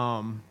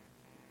 Dog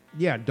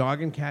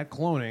and cat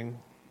cloning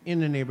in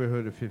the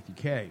neighborhood of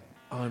 $50K.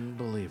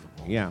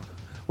 Unbelievable. Yeah.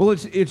 Well,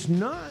 it's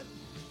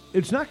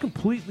not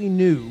completely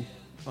new.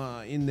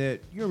 In that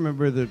you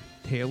remember the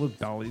tale of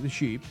Dolly the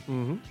sheep.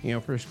 Mm-hmm.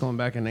 First going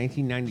back in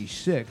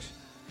 1996.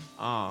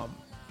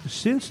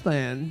 Since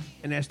then,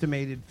 an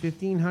estimated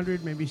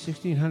 1,500, maybe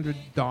 1,600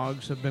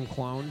 dogs have been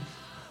cloned.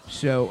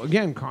 So,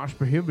 again, cost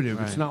prohibitive.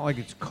 Right. It's not like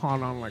it's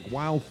caught on like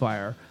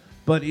wildfire,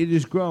 but it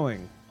is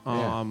growing.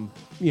 I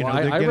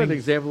read an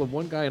example of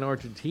one guy in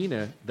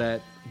Argentina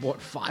that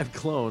bought 5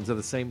 clones of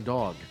the same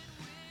dog.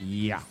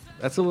 Yeah.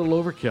 That's a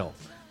little overkill.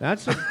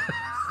 That's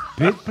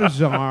bit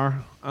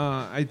bizarre.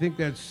 I think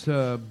that's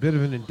a bit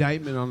of an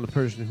indictment on the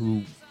person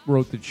who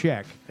wrote the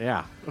check.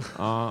 Yeah.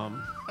 A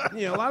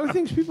lot of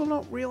things people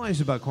don't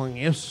realize about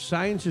cloning. Yes,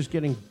 science is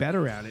getting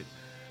better at it,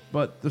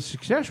 but the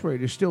success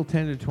rate is still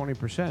 10 to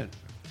 20%.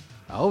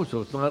 Oh,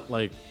 so it's not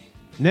like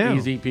No.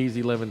 easy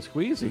peasy lemon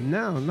squeezy.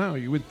 No,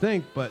 you would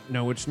think, but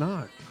no, it's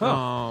not.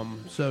 Huh.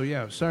 So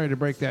yeah, sorry to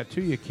break that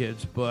to you,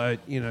 kids, but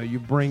you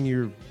bring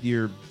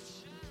your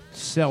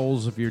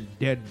cells of your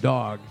dead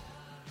dog.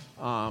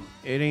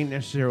 It ain't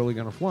necessarily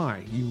going to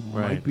fly. You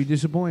Right. might be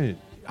disappointed.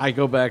 I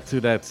go back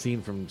to that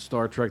scene from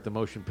Star Trek: The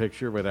Motion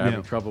Picture where they're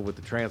having trouble with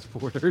the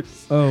transporters.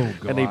 Oh,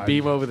 God. And they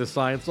beam over the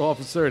science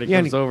officer, and he Yeah,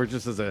 and comes over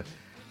just as a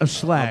A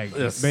slag,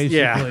 basically,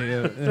 yeah.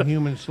 a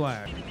human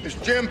slag. It's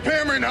Jim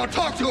Perry. Now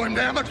talk to him,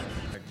 damn it.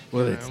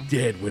 well, it's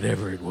dead,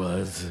 whatever it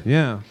was.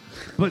 Yeah,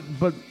 but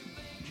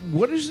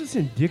what is this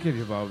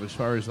indicative of as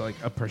far as like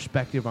a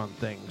perspective on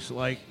things?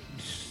 Like,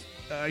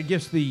 I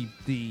guess the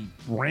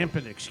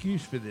rampant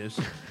excuse for this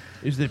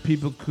is that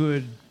people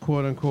could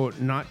quote unquote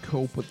not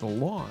cope with the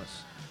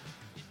loss.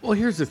 Well,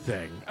 here's the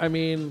thing. I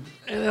mean,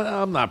 and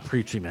I'm not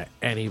preaching to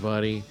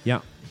anybody,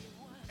 Yeah,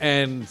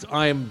 and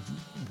I'm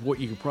what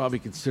you could probably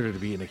consider to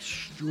be an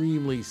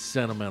extremely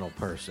sentimental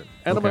person.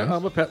 And Okay.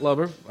 I'm a pet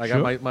lover. I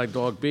Sure. got my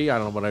dog B. I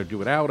don't know what I'd do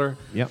without her.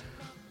 yep,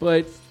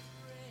 But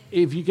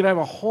if you could have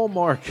a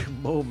hallmark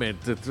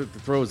moment that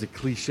throws a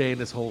cliche in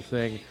this whole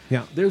thing,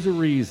 Yeah. there's a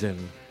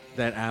reason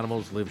that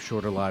animals live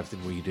shorter lives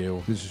than we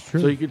do. This is true.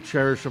 So you could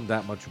cherish them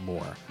that much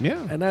more.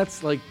 Yeah. And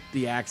that's like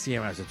the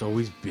axiom as it's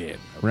always been.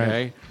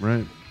 Okay.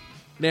 right.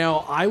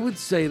 Now, I would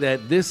say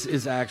that this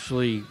is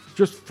actually,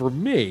 just for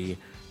me,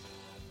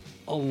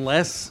 a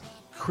less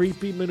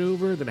creepy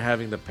maneuver than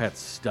having the pet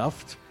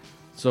stuffed.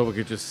 So we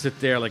could just sit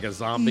there like a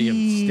zombie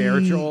and stare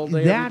at you all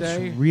day, That's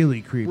every day.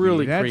 really creepy.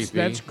 Really that's, creepy,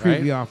 That's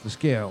creepy right? off the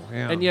scale.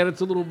 Yeah. And yet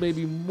it's a little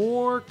maybe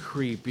more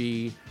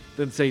creepy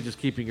than, say, just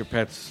keeping your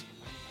pet's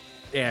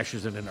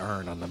ashes in an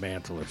urn on the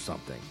mantle or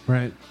something.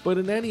 right. But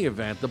in any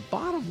event, the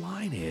bottom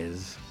line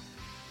is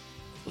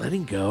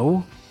letting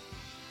go.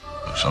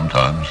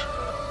 Sometimes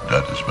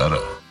that is better.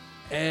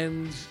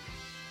 And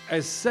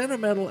as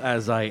sentimental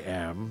as I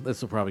am,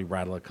 this will probably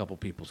rattle a couple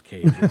people's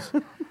cages.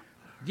 Do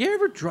you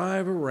ever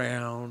drive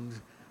around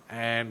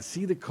and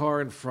see the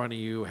car in front of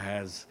you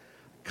has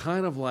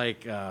kind of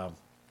like an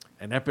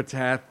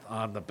epitaph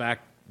on the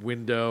back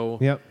window?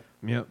 Yep.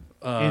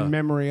 In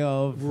memory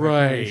of that kind of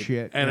Right.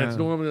 shit. And yeah. it's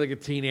normally like a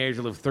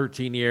teenager, lived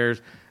 13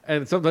 years.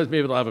 And sometimes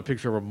maybe they'll have a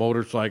picture of a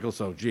motorcycle.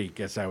 So, gee,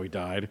 guess how he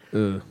died.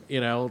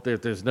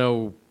 There's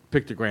no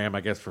pictogram,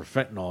 I guess, for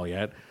fentanyl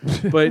yet.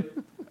 But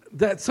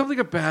that's something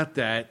about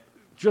that,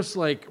 just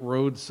like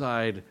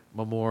roadside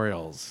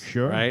memorials.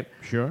 Sure, Right?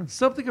 sure.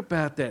 Something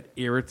about that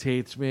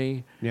irritates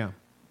me Yeah.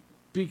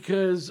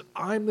 because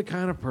I'm the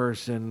kind of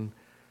person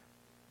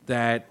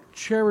that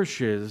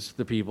cherishes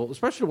the people,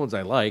 especially the ones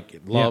I like,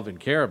 and love, and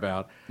care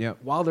about, Yep.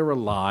 while they're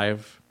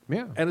alive.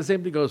 Yeah. And the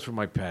same thing goes for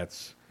my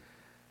pets.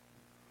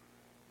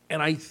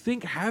 And I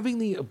think having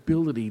the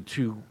ability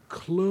to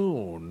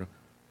clone,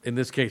 in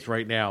this case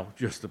right now,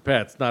 just the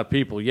pets, not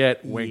people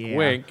yet, wink, Yeah.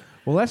 wink,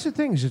 Well, that's the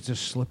thing is it's a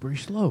slippery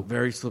slope.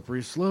 very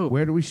slippery slope.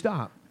 Where do we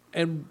stop?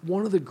 And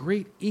one of the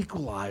great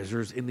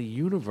equalizers in the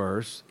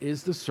universe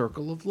is the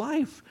circle of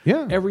life.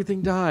 Yeah.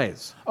 Everything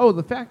dies. Oh,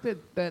 the fact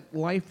that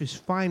life is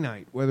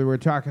finite, whether we're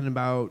talking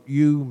about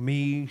you,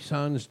 me,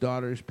 sons,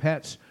 daughters,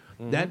 pets,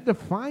 that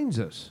defines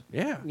us.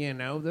 Yeah.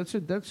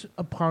 That's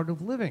a part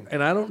of living.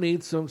 And I don't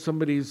need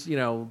somebody's,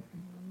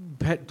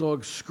 pet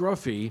dog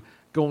Scruffy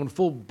going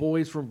full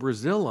boys from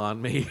Brazil on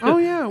me. Oh,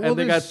 yeah. Well, and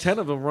they got there's- 10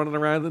 of them running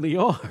around in the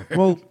yard.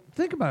 Well,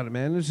 think about it,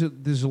 man.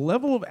 There's a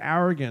level of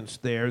arrogance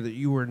there that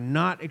you are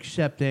not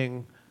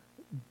accepting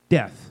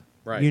death.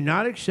 Right. You're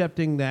not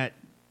accepting that,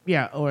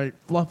 yeah, all right,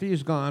 Fluffy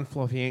is gone,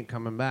 Fluffy ain't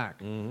coming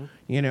back.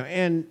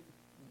 And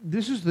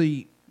this is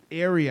the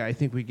area I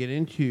think we get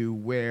into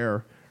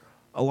where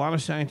a lot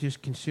of scientists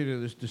consider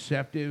this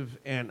deceptive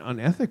and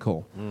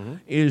unethical.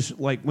 Is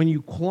like when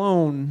you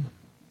clone,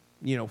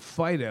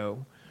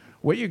 Fido,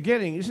 what you're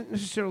getting isn't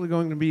necessarily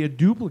going to be a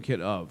duplicate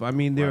of. I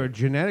mean, they're a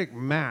genetic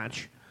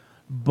match,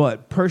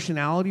 but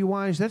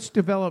personality-wise, that's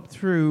developed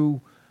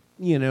through,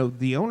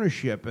 the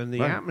ownership and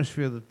the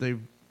atmosphere that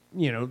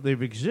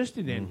they've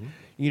existed in.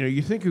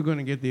 You think you're going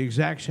to get the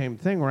exact same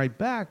thing right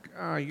back,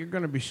 you're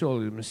going to be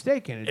sorely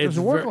mistaken. It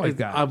doesn't work like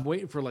that. I'm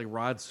waiting for like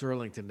Rod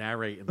Serling to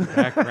narrate in the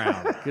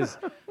background because,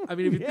 if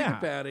you think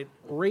about it,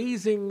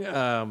 raising,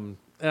 and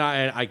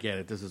I get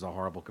it, this is a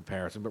horrible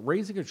comparison, but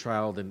raising a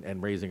child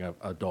and raising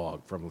a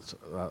dog from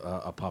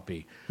a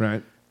puppy,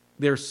 Right.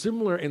 they're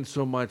similar in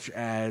so much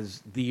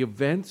as the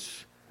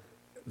events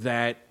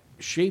that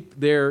shape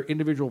their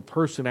individual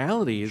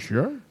personalities.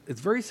 Sure.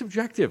 It's very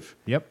subjective.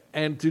 Yep.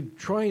 And to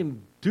try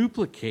and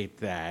duplicate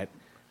that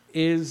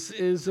is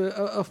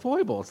a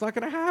foible. It's not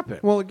going to happen.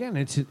 Well, again,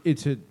 it's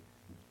a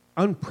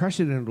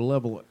unprecedented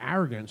level of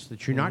arrogance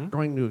that you're not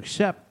going to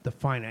accept the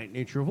finite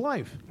nature of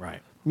life.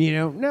 Right.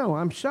 No,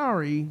 I'm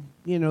sorry.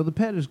 The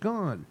pet is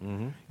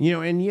gone.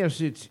 And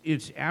yes,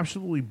 it's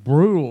absolutely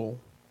brutal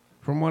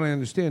from what I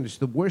understand, it's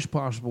the worst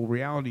possible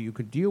reality you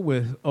could deal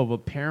with of a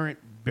parent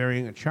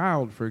burying a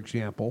child, for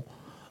example,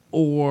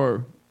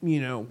 or,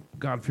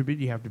 God forbid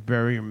you have to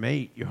bury your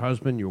mate, your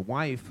husband, your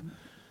wife,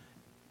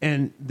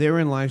 and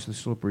therein lies the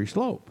slippery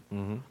slope.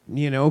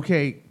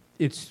 Okay,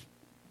 it's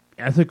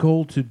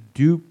ethical to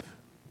dupe,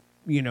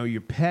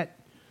 your pet,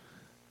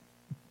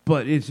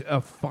 but it's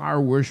a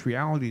far worse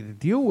reality to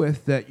deal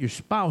with that your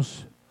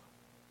spouse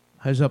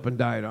has up and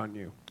died on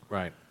you.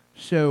 Right.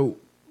 So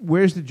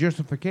where's the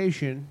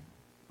justification?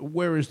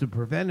 Where is the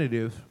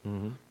preventative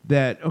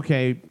that,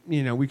 okay,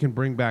 we can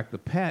bring back the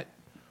pet.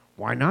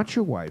 Why not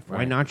your wife? Why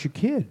Right. not your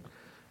kid?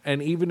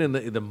 And even in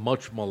the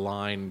much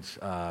maligned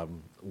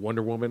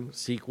Wonder Woman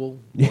sequel,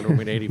 Wonder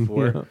Woman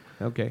 84.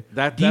 Yeah, okay.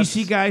 That's-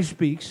 DC guy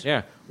speaks.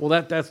 Yeah.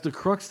 Well, that's the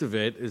crux of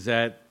it, is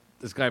that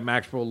this guy,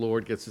 Maxwell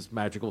Lord, gets this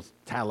magical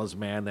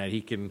talisman that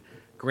he can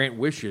grant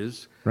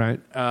wishes.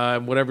 Right.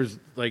 Whatever's,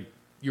 like,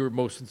 your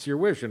most sincere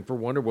wish. And for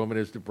Wonder Woman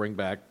is to bring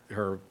back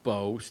her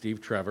beau, Steve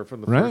Trevor,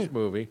 from the Right. first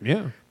movie.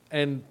 Yeah.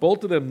 And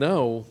both of them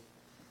know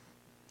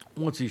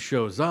once he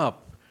shows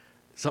up,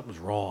 something's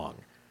wrong.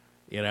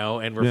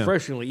 And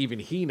refreshingly, even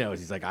he knows.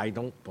 He's like, I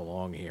don't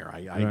belong here.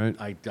 Right.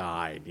 I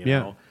died, you Yeah.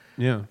 know?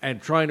 Yeah.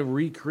 And trying to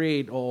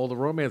recreate all the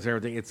romance and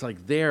everything, it's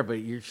like there, but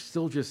you're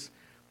still just,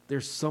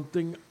 there's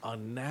something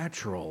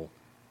unnatural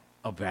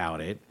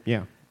about it.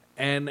 Yeah.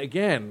 And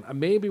again,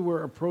 maybe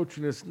we're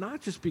approaching this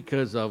not just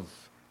because of,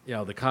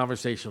 the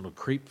conversational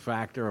creep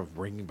factor of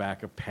bringing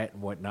back a pet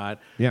and whatnot.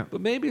 Yeah. But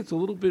maybe it's a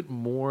little bit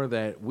more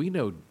that we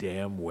know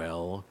damn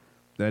well,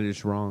 That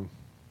is wrong.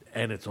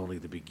 and it's only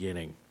the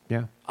beginning.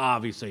 Yeah.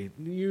 Obviously,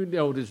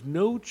 there's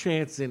no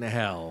chance in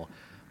hell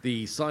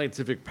the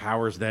scientific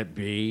powers that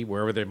be,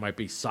 wherever they might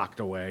be socked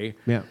away,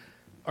 Yeah.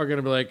 are going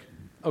to be like,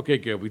 okay,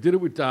 good. We did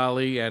it with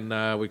Dolly, and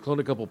we cloned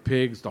a couple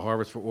pigs to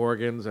harvest for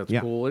organs. That's Yeah.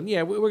 cool. And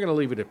yeah, we're going to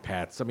leave it at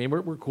pets. I mean,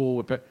 we're cool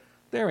with pets.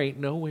 There ain't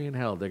no way in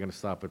hell they're going to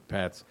stop at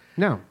pets.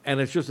 No. And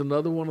it's just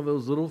another one of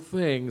those little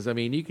things. I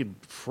mean, you could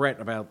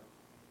fret about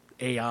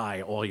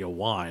AI all you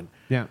want.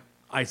 Yeah.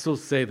 I still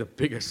say the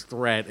biggest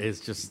threat is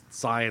just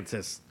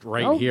scientists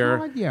right Oh, here.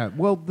 God, yeah.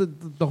 Well,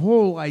 the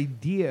whole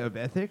idea of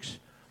ethics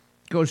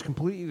goes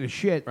completely to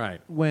shit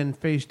Right. when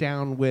faced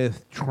down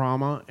with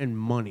trauma and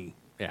money.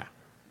 Yeah.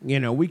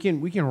 We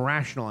can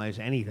rationalize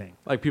anything.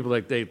 Like people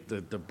like the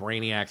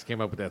Brainiacs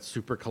came up with that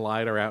super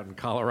collider out in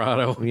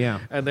Colorado. Yeah.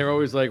 And they're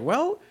always like,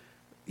 well,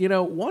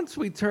 once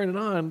we turn it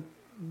on,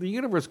 the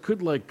universe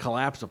could like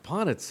collapse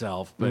upon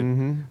itself, but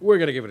we're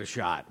going to give it a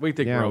shot. We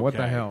think Yeah, we're okay. what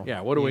the hell?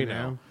 Yeah, what do we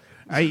know?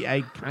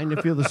 I kind of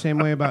feel the same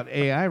way about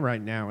AI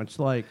right now. It's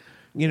like,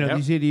 Yep.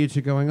 these idiots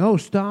are going, oh,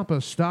 stop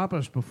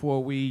us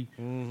before we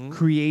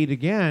create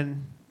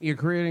again. You're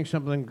creating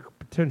something that could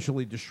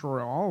potentially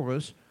destroy all of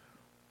us.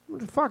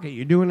 Fuck it,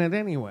 you're doing it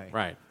anyway.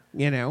 Right.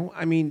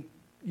 I mean,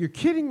 you're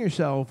kidding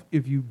yourself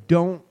if you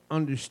don't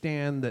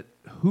understand that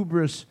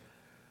hubris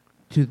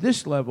to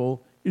this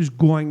level is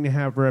going to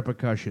have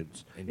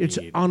repercussions. It's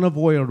Indeed.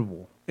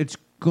 unavoidable. It's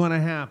going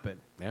to happen.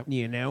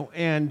 Yep.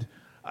 And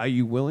are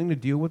you willing to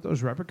deal with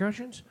those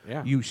repercussions?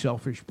 Yeah. You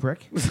selfish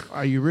prick.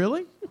 Are you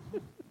really?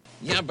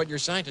 Yeah, but your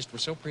scientists were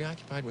so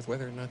preoccupied with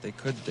whether or not they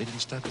didn't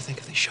stop to think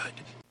if they should.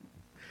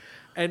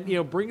 And,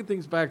 bringing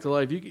things back to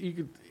life, you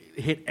could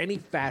hit any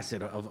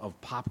facet of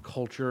pop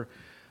culture.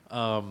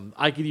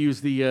 I could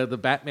use the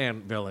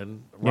Batman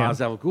villain, Ra's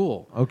al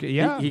Ghul. Okay,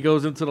 yeah. He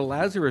goes into the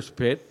Lazarus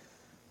pit,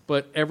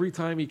 but every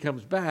time he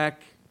comes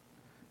back,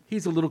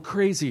 he's a little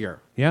crazier.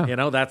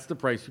 Yeah. That's the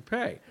price you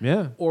pay.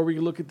 Yeah. Or we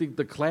look at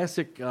the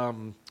classic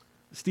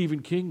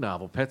Stephen King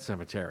novel, Pet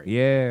Sematary.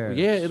 Yes.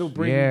 Yeah, it'll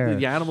bring Yes.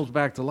 the animals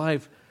back to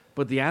life,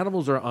 but the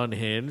animals are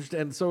unhinged,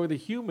 and so are the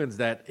humans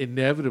that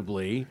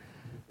inevitably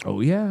Oh,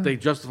 yeah. they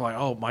justify,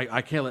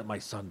 I can't let my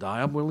son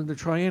die. I'm willing to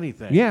try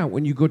anything. Yeah,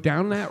 when you go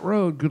down that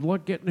road, good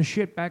luck getting the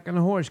shit back on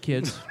the horse,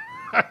 kids.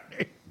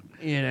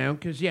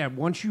 Because,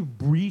 once you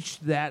breach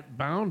that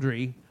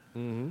boundary,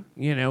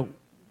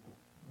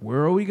 where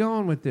are we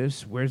going with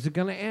this? Where's it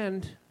going to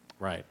end?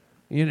 Right.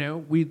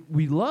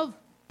 We love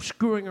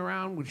screwing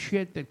around with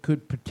shit that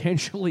could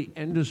potentially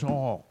end us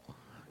all.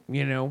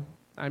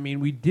 I mean,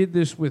 we did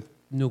this with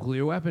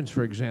nuclear weapons,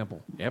 for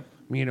example. Yep.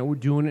 We're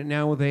doing it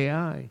now with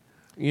AI.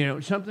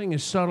 Something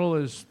as subtle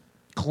as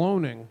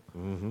cloning.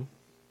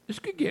 This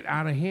could get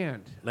out of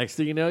hand. Next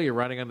thing you know, you're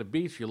riding on the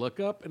beach, you look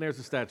up, and there's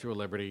the Statue of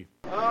Liberty.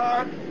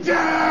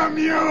 Damn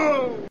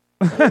you!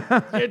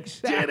 You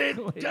did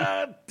it!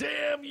 God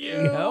damn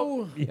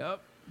you!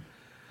 Yep.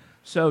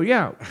 So,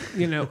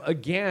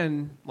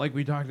 again, like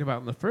we talked about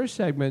in the first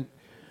segment,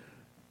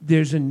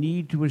 there's a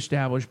need to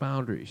establish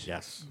boundaries.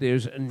 Yes.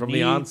 There's a From need,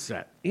 the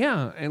onset.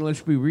 Yeah, and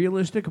let's be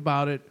realistic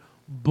about it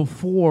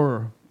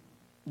before,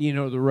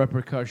 the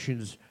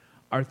repercussions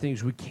are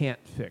things we can't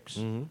fix.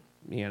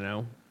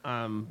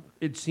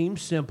 It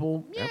seems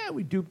simple. Yeah,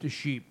 we duped a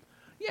sheep.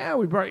 Yeah,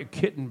 we brought your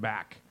kitten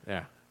back.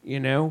 Yeah.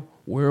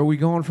 Where are we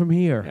going from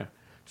here? Yeah.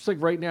 Just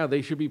like right now,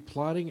 they should be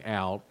plotting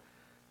out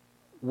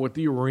what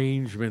the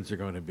arrangements are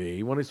going to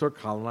be when they start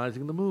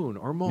colonizing the moon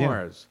or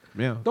Mars.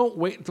 Yeah. Don't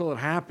wait until it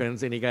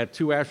happens and you got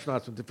 2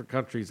 astronauts from different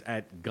countries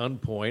at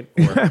gunpoint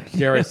or,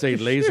 dare I say,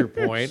 laser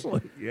point,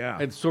 Yeah.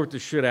 and sort the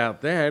shit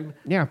out then.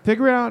 Yeah,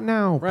 figure it out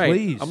now, Right.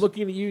 please. I'm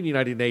looking at you,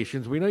 United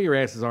Nations. We know your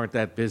asses aren't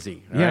that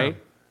busy, all Yeah. right?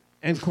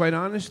 And quite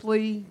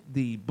honestly,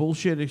 the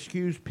bullshit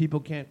excuse people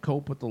can't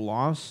cope with the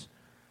loss,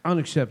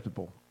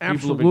 unacceptable. People have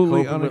Absolutely been coping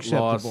with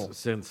unacceptable. loss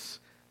since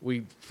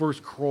we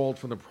first crawled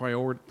from the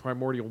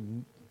primordial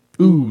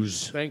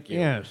Ooze. Thank you.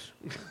 Yes.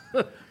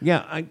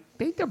 Yeah, I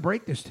hate to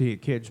break this to you,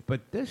 kids,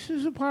 but this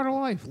is a part of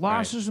life.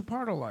 Loss Right. is a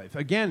part of life.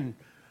 Again,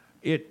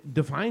 it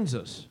defines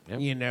us,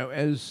 Yep.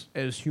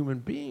 as human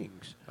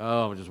beings.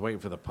 Oh, I'm just waiting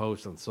for the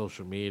post on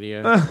social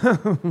media.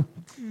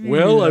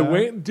 Well, I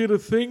went and did a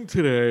thing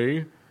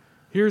today.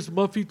 Here's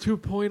Muffy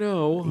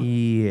 2.0.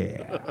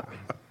 Yeah.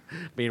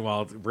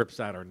 Meanwhile, it rips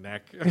out her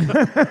neck.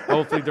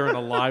 Hopefully during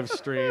a live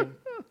stream.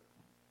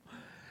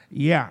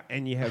 Yeah,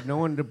 and you have no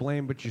one to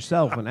blame but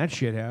yourself when that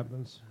shit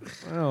happens.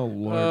 Oh,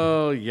 Lord.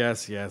 Oh,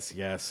 yes, yes,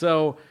 yes.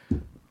 So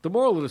the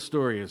moral of the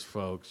story is,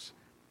 folks,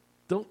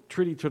 don't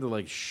treat each other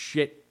like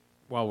shit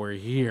while we're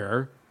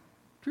here.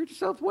 Treat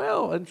yourself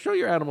well and show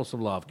your animals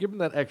some love. Give them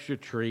that extra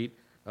treat.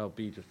 Oh,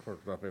 B just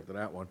perked up after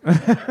that one.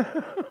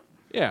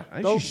 Yeah,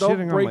 I don't she's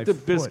sitting on my break the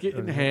foot. biscuit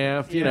in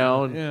half, you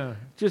know, and yeah.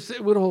 just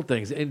with whole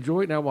things.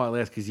 Enjoy it now while it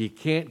lasts, because you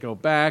can't go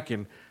back.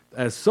 And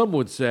as some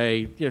would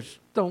say, just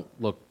don't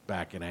look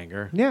back in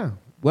anger. Yeah.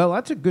 Well,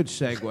 that's a good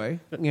segue.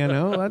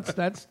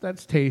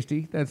 That's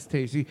tasty. That's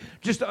tasty.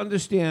 Just to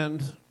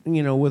understand,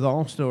 with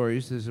all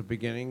stories, there's a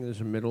beginning, there's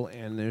a middle,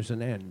 and there's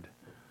an end.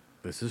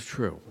 This is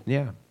true.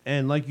 Yeah.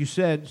 And like you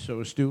said so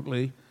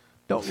astutely,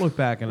 don't look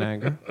back in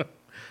anger.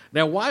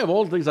 Now, why of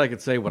all the things I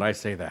could say would I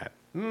say that?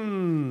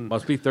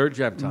 Must be third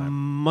gem time.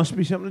 Must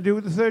be something to do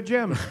with the third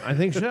gem. I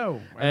think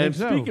so. And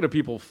speaking of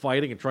people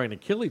fighting and trying to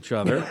kill each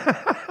other,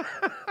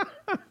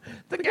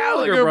 the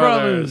Gallagher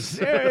brothers.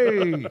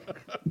 Hey.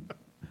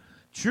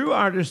 True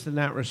artist in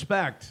that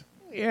respect.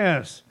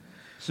 Yes.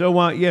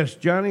 So, yes,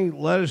 Johnny,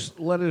 let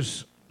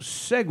us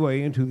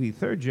segue into the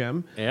third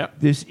gem. Yep.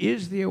 This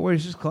is the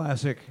Oasis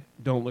classic,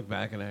 Don't Look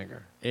Back in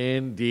Anger.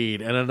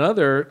 Indeed. And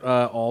another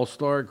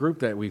all-star group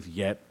that we've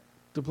yet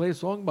to play a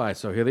song by.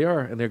 So here they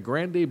are in their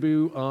grand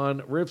debut on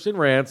Riffs and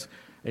Rants.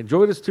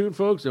 Enjoy this tune,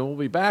 folks, and we'll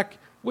be back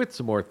with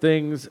some more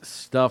things,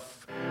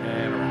 stuff,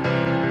 and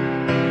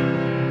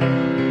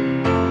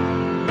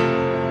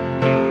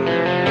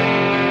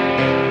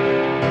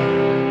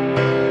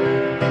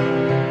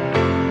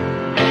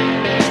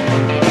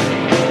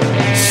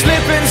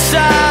Slip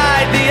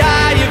inside the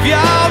eye of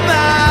your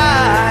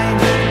mind.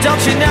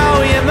 Don't you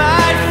know you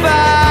might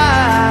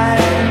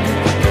find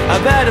a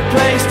better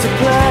place to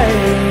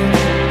play?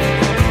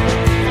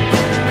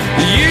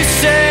 You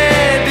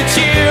said that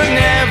you've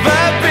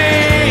never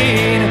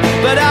been,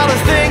 but all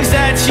the things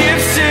that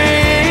you've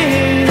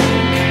seen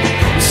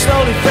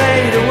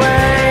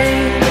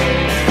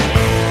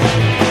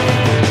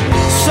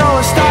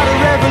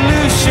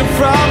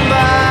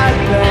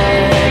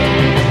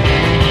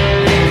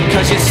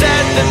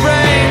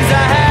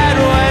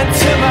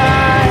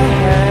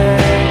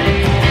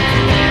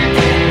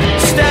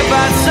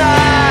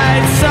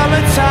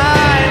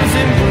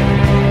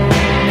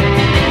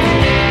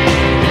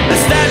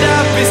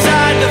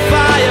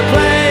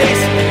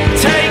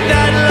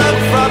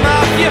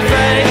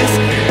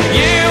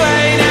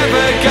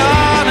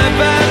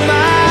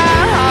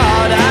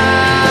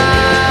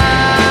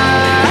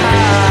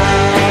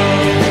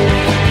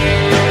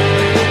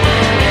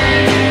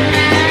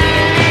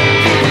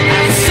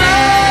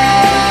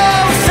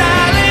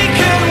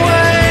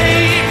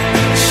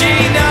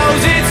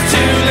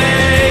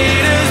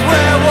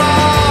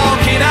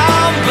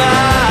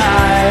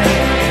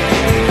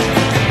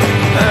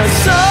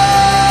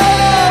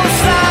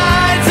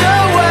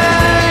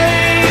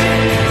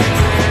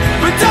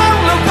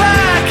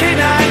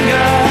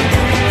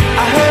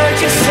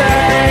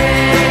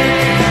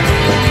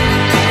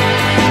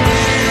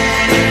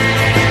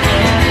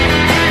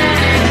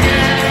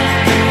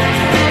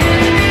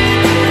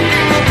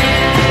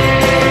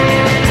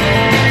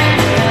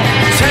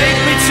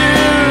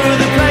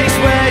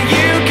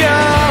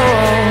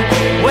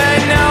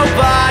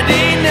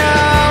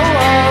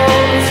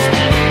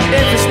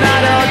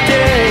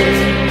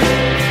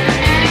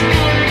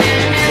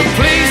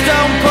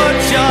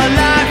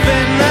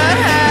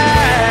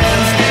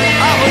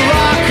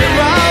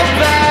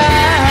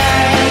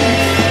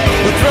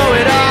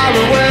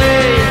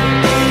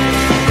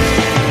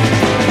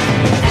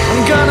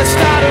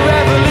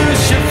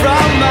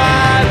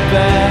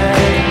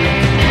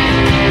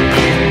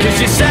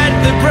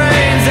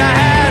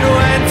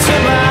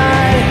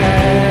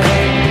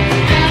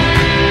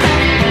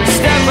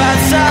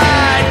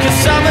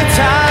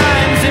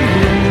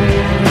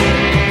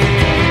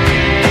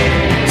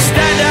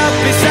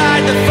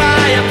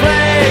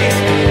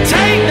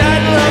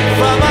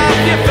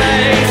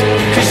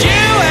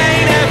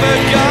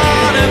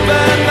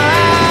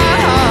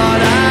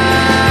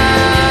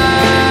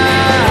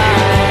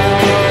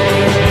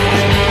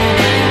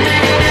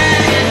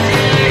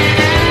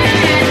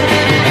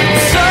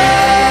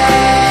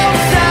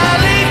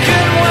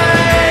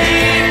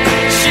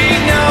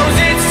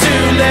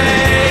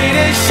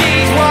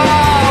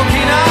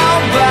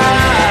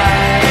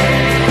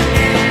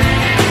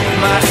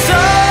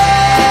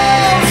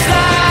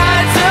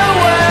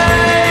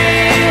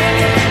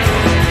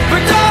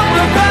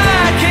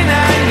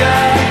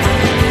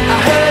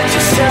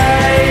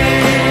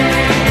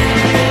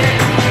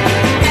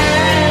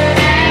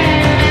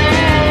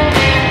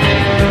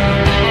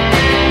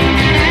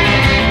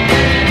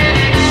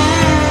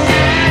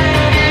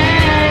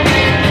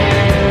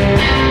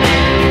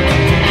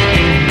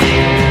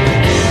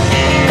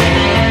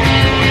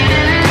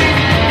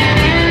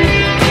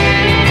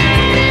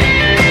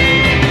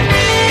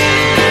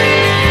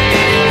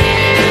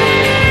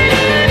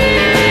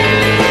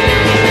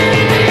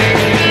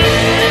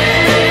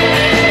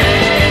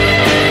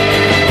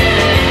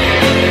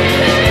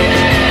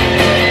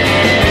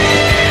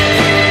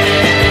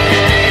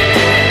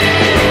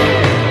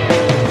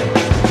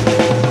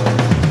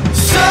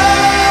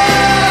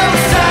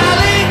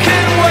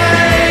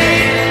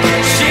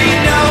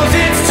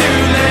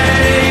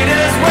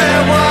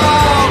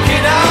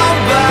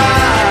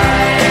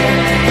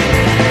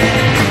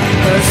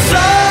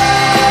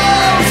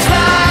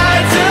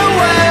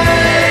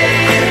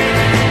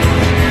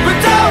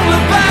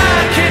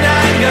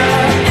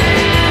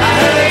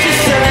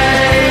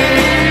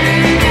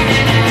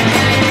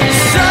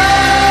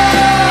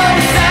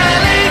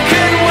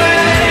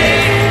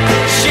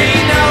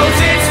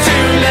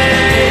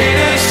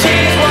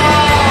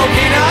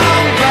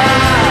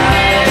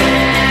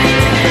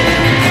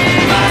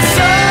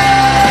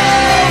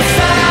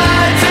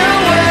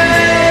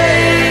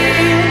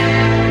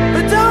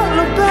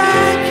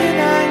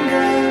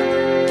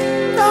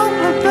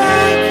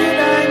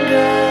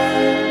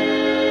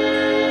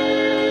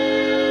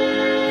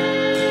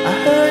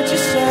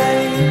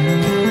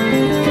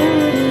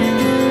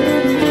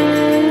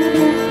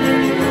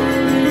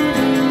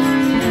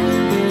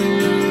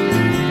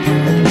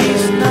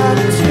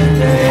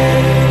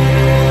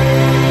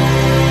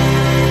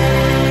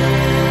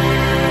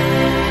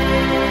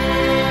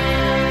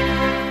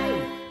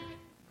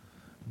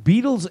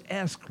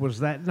Beatles-esque, was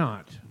that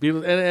not?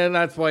 Beatles, and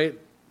that's why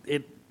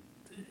it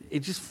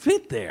just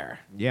fit there.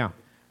 Yeah.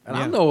 And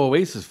I'm no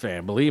Oasis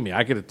fan, believe me.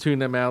 I could have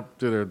tuned them out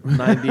to the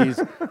 90s,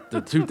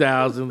 the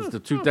 2000s, the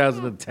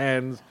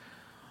 2010s.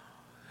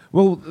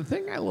 Well, the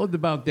thing I loved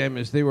about them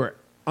is they were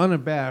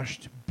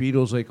unabashed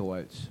Beatles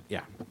acolytes.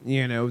 Yeah.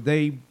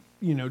 They,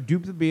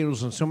 duped the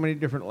Beatles on so many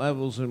different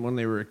levels, and when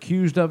they were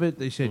accused of it,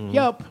 they said,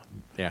 yup.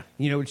 Yeah.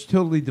 It's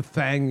totally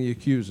defying the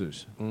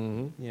accusers.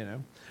 Mm-hmm.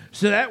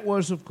 So that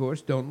was, of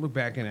course, Don't Look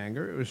Back in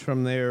Anger. It was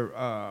from their,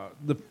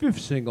 the fifth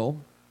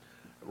single.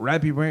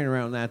 Wrap your brain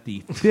around that, the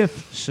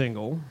fifth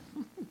single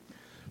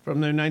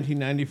from their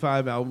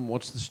 1995 album,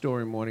 What's the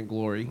Story, Morning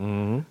Glory.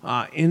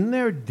 Mm-hmm. In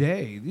their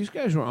day, these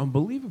guys were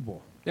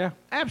unbelievable. Yeah.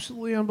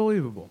 Absolutely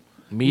unbelievable.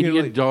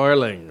 Media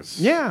darlings.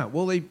 Yeah,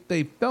 well,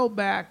 they fell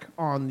back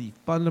on the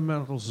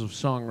fundamentals of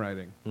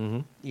songwriting,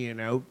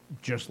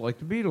 just like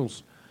the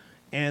Beatles.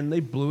 And they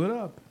blew it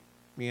up,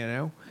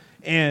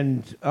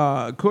 And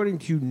according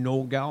to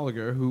Noel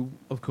Gallagher, who,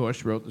 of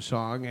course, wrote the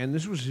song, and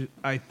this was,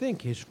 I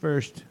think, his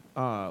first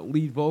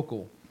lead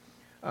vocal,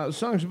 the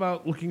song's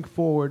about looking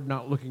forward,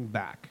 not looking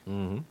back,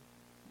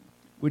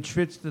 which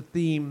fits the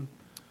theme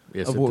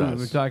of what we've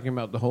been talking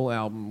about the whole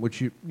album, which,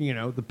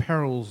 the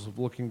perils of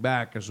looking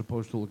back as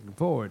opposed to looking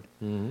forward.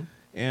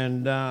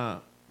 And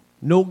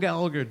Noel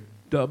Gallagher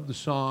dubbed the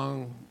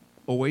song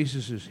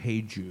Oasis's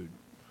Hey Jude.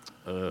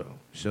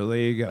 So there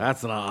you go.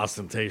 That's not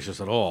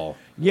ostentatious at all.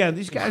 Yeah,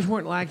 these guys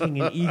weren't lacking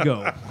in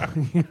ego.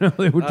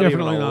 They were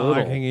definitely not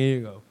lacking in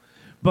ego.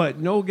 But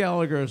Noel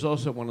Gallagher is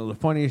also one of the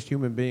funniest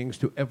human beings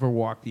to ever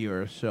walk the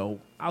earth, so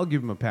I'll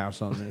give him a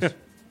pass on this.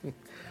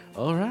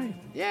 All right.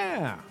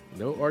 Yeah.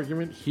 No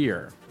argument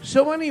here.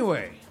 So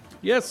anyway.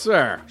 Yes,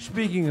 sir.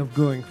 Speaking of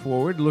going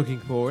forward, looking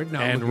forward,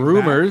 now and looking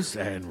rumors,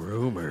 back. and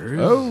rumors.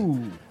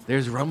 Oh.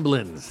 There's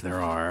rumblings, there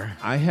are.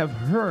 I have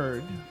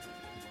heard,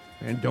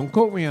 and don't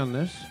quote me on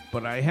this,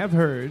 but I have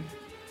heard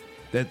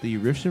that the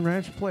Riffs and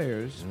Rants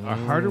players are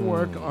hard at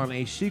work on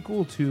a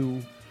sequel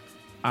to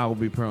I'll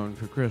Be Prone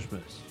for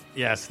Christmas.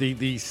 Yes,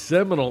 the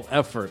seminal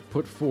effort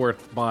put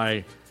forth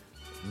by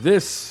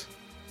this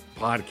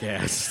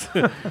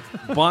podcast,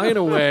 buying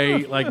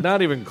away, like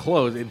not even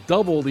close, it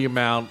doubled the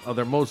amount of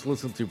their most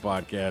listened to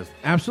podcast.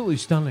 Absolutely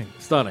stunning.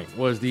 Stunning.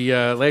 Was the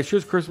last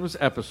year's Christmas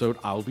episode,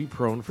 I'll Be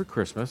Prone for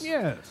Christmas.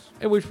 Yes.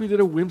 In which we did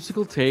a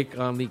whimsical take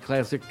on the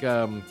classic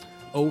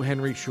O.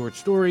 Henry short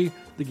story,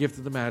 The Gift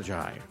of the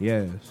Magi.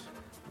 Yes.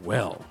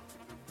 Well,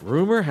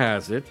 rumor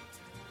has it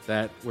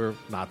that we're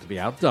not to be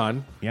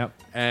outdone. Yep.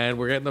 And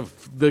we're getting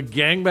the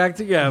gang back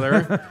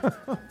together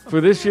for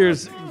this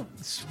year's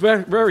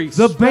very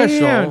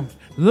special.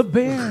 The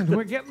band.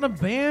 We're getting the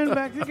band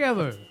back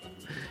together.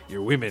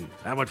 Your women.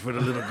 How much for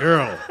the little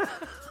girl?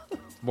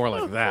 More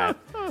like that.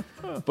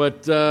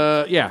 But,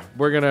 yeah,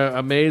 we're going to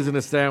amaze and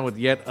astound with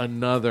yet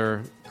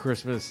another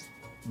Christmas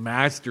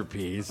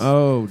masterpiece.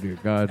 Oh, dear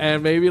God.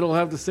 And maybe it'll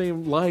have the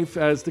same life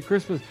as the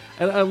Christmas.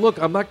 And look,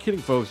 I'm not kidding,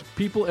 folks.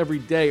 People every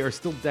day are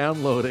still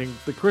downloading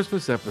the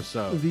Christmas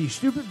episode. The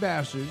stupid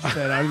bastards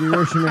that are the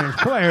Ocean Man's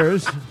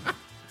players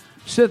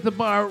set the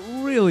bar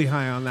really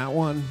high on that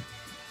one.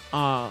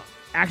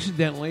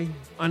 Accidentally,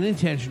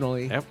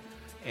 unintentionally. Yep.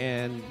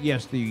 And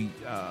yes, the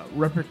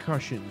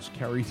repercussions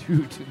carry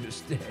through to this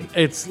day.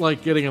 It's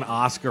like getting an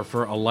Oscar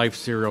for a Life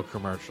cereal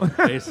commercial,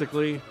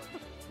 basically.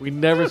 We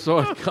never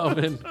saw it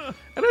coming.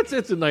 And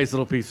it's a nice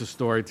little piece of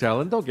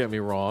storytelling. Don't get me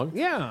wrong.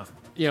 Yeah.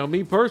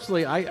 Me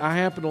personally, I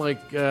happen to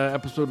like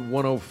episode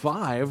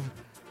 105,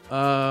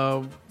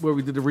 where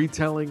we did the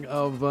retelling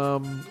of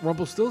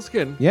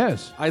Rumpelstiltskin.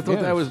 Yes. I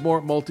thought that was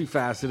more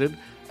multifaceted.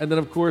 And then,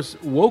 of course,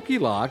 Wokey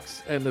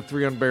Locks and the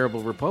Three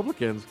Unbearable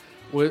Republicans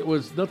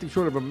was nothing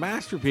short of a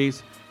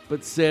masterpiece.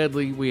 But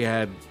sadly, we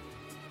had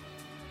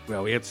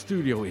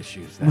studio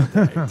issues that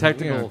day.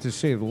 Technical, to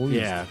say the least.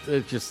 Yeah,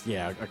 it's just,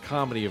 a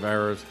comedy of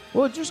errors.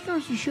 Well, it just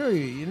goes to show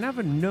you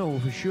never know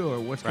for sure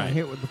what's going to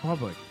hit with the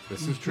public.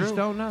 This you is true. Just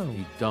don't know.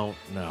 You don't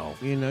know.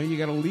 You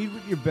got to lead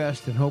with your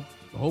best and hope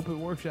it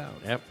works out.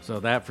 Yep. So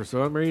that, for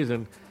some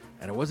reason,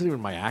 and it wasn't even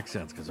my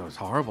accents because it was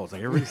horrible. It's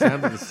like everybody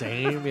sounded the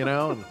same,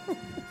 And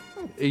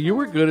you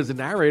were good as a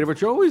narrator,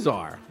 but you always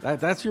are.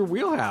 That's your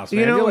wheelhouse,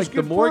 man. You're like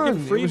the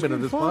Morgan Freeman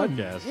of this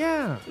podcast.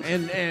 Yeah,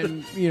 and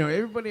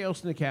everybody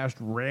else in the cast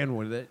ran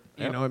with it.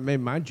 It made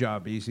my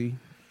job easy.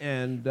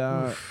 And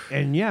the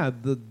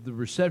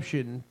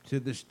reception to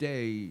this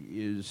day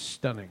is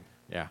stunning.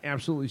 Yeah,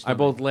 absolutely stunning. I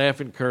both laugh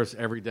and curse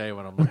every day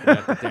when I'm looking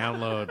at the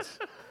downloads.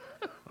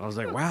 I was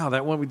like, wow,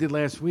 that one we did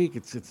last week,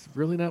 it's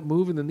really not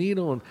moving the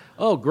needle. And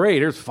oh,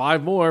 great, here's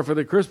 5 more for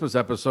the Christmas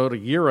episode a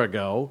year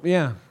ago.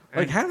 Yeah.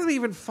 Like, how did they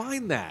even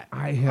find that?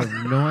 I have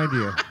no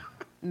idea.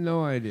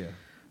 No idea.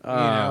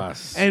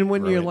 And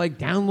when you're like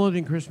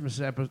downloading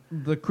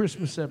the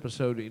Christmas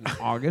episode in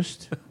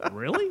August,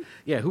 really?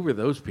 Yeah, who were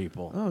those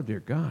people? Oh, dear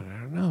God,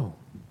 I don't know.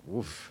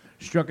 Oof.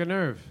 Struck a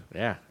nerve.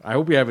 Yeah. I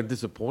hope you haven't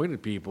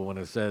disappointed people when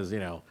it says,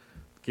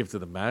 Gift of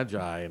the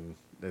Magi, and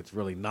it's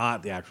really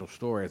not the actual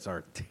story. It's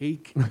our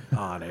take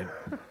on it.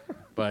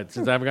 But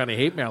since I haven't got any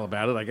hate mail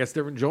about it, I guess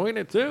they're enjoying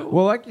it, too.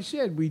 Well, like you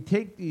said, we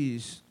take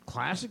these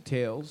classic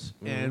tales,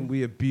 and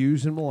we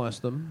abuse and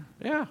molest them.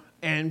 Yeah.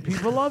 And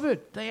people love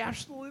it. They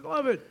absolutely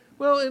love it.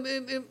 Well,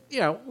 and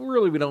yeah,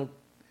 really we don't.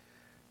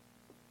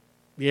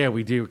 Yeah,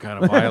 we do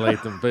kind of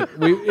violate them, but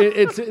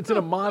it's in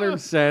a modern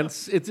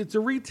sense. It's a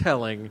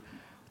retelling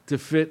to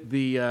fit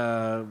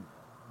the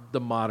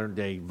modern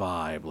day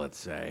vibe, let's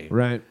say.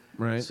 Right.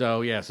 So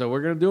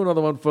we're gonna do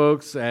another one,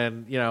 folks,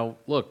 and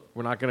look,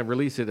 we're not gonna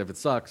release it if it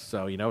sucks,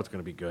 so it's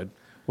gonna be good.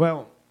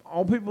 Well,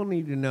 all people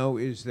need to know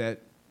is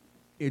that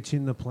it's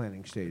in the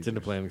planning stage. It's in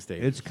the planning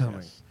stage. It's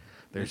coming. Yes.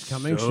 There's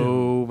coming so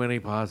soon. many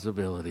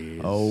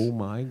possibilities. Oh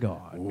my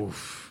God.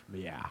 Oof.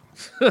 Yeah.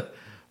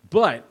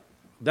 But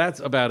that's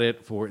about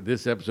it for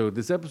this episode.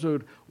 This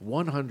episode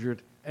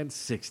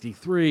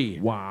 163.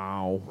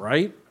 Wow.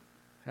 Right?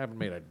 Haven't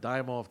made a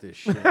dime off this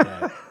shit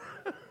yet.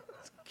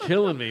 It's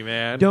killing me,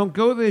 man. Don't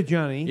go there,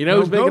 Johnny. You know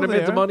who's Don't making a go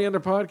bit of there. money on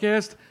their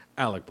podcast?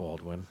 Alec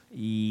Baldwin.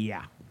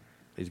 Yeah.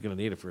 He's going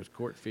to need it for his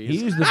court fees.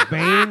 He's the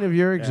bane of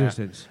your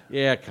existence.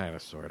 Yeah, kind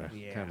of, sort of.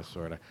 Yeah. Kind of,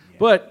 sort of.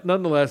 But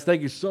nonetheless,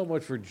 thank you so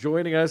much for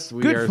joining us.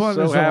 We Good are fun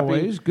so as happy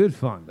always. Good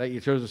fun. that you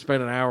chose to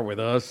spend an hour with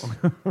us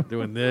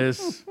doing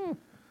this.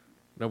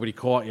 Nobody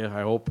caught you,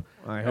 I hope.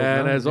 I hope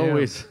and not, as yeah.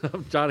 always,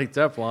 I'm Johnny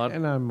Teflon.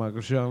 And I'm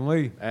Michael Sean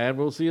Lee. And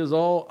we'll see us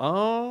all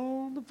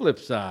on the flip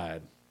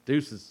side.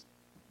 Deuces.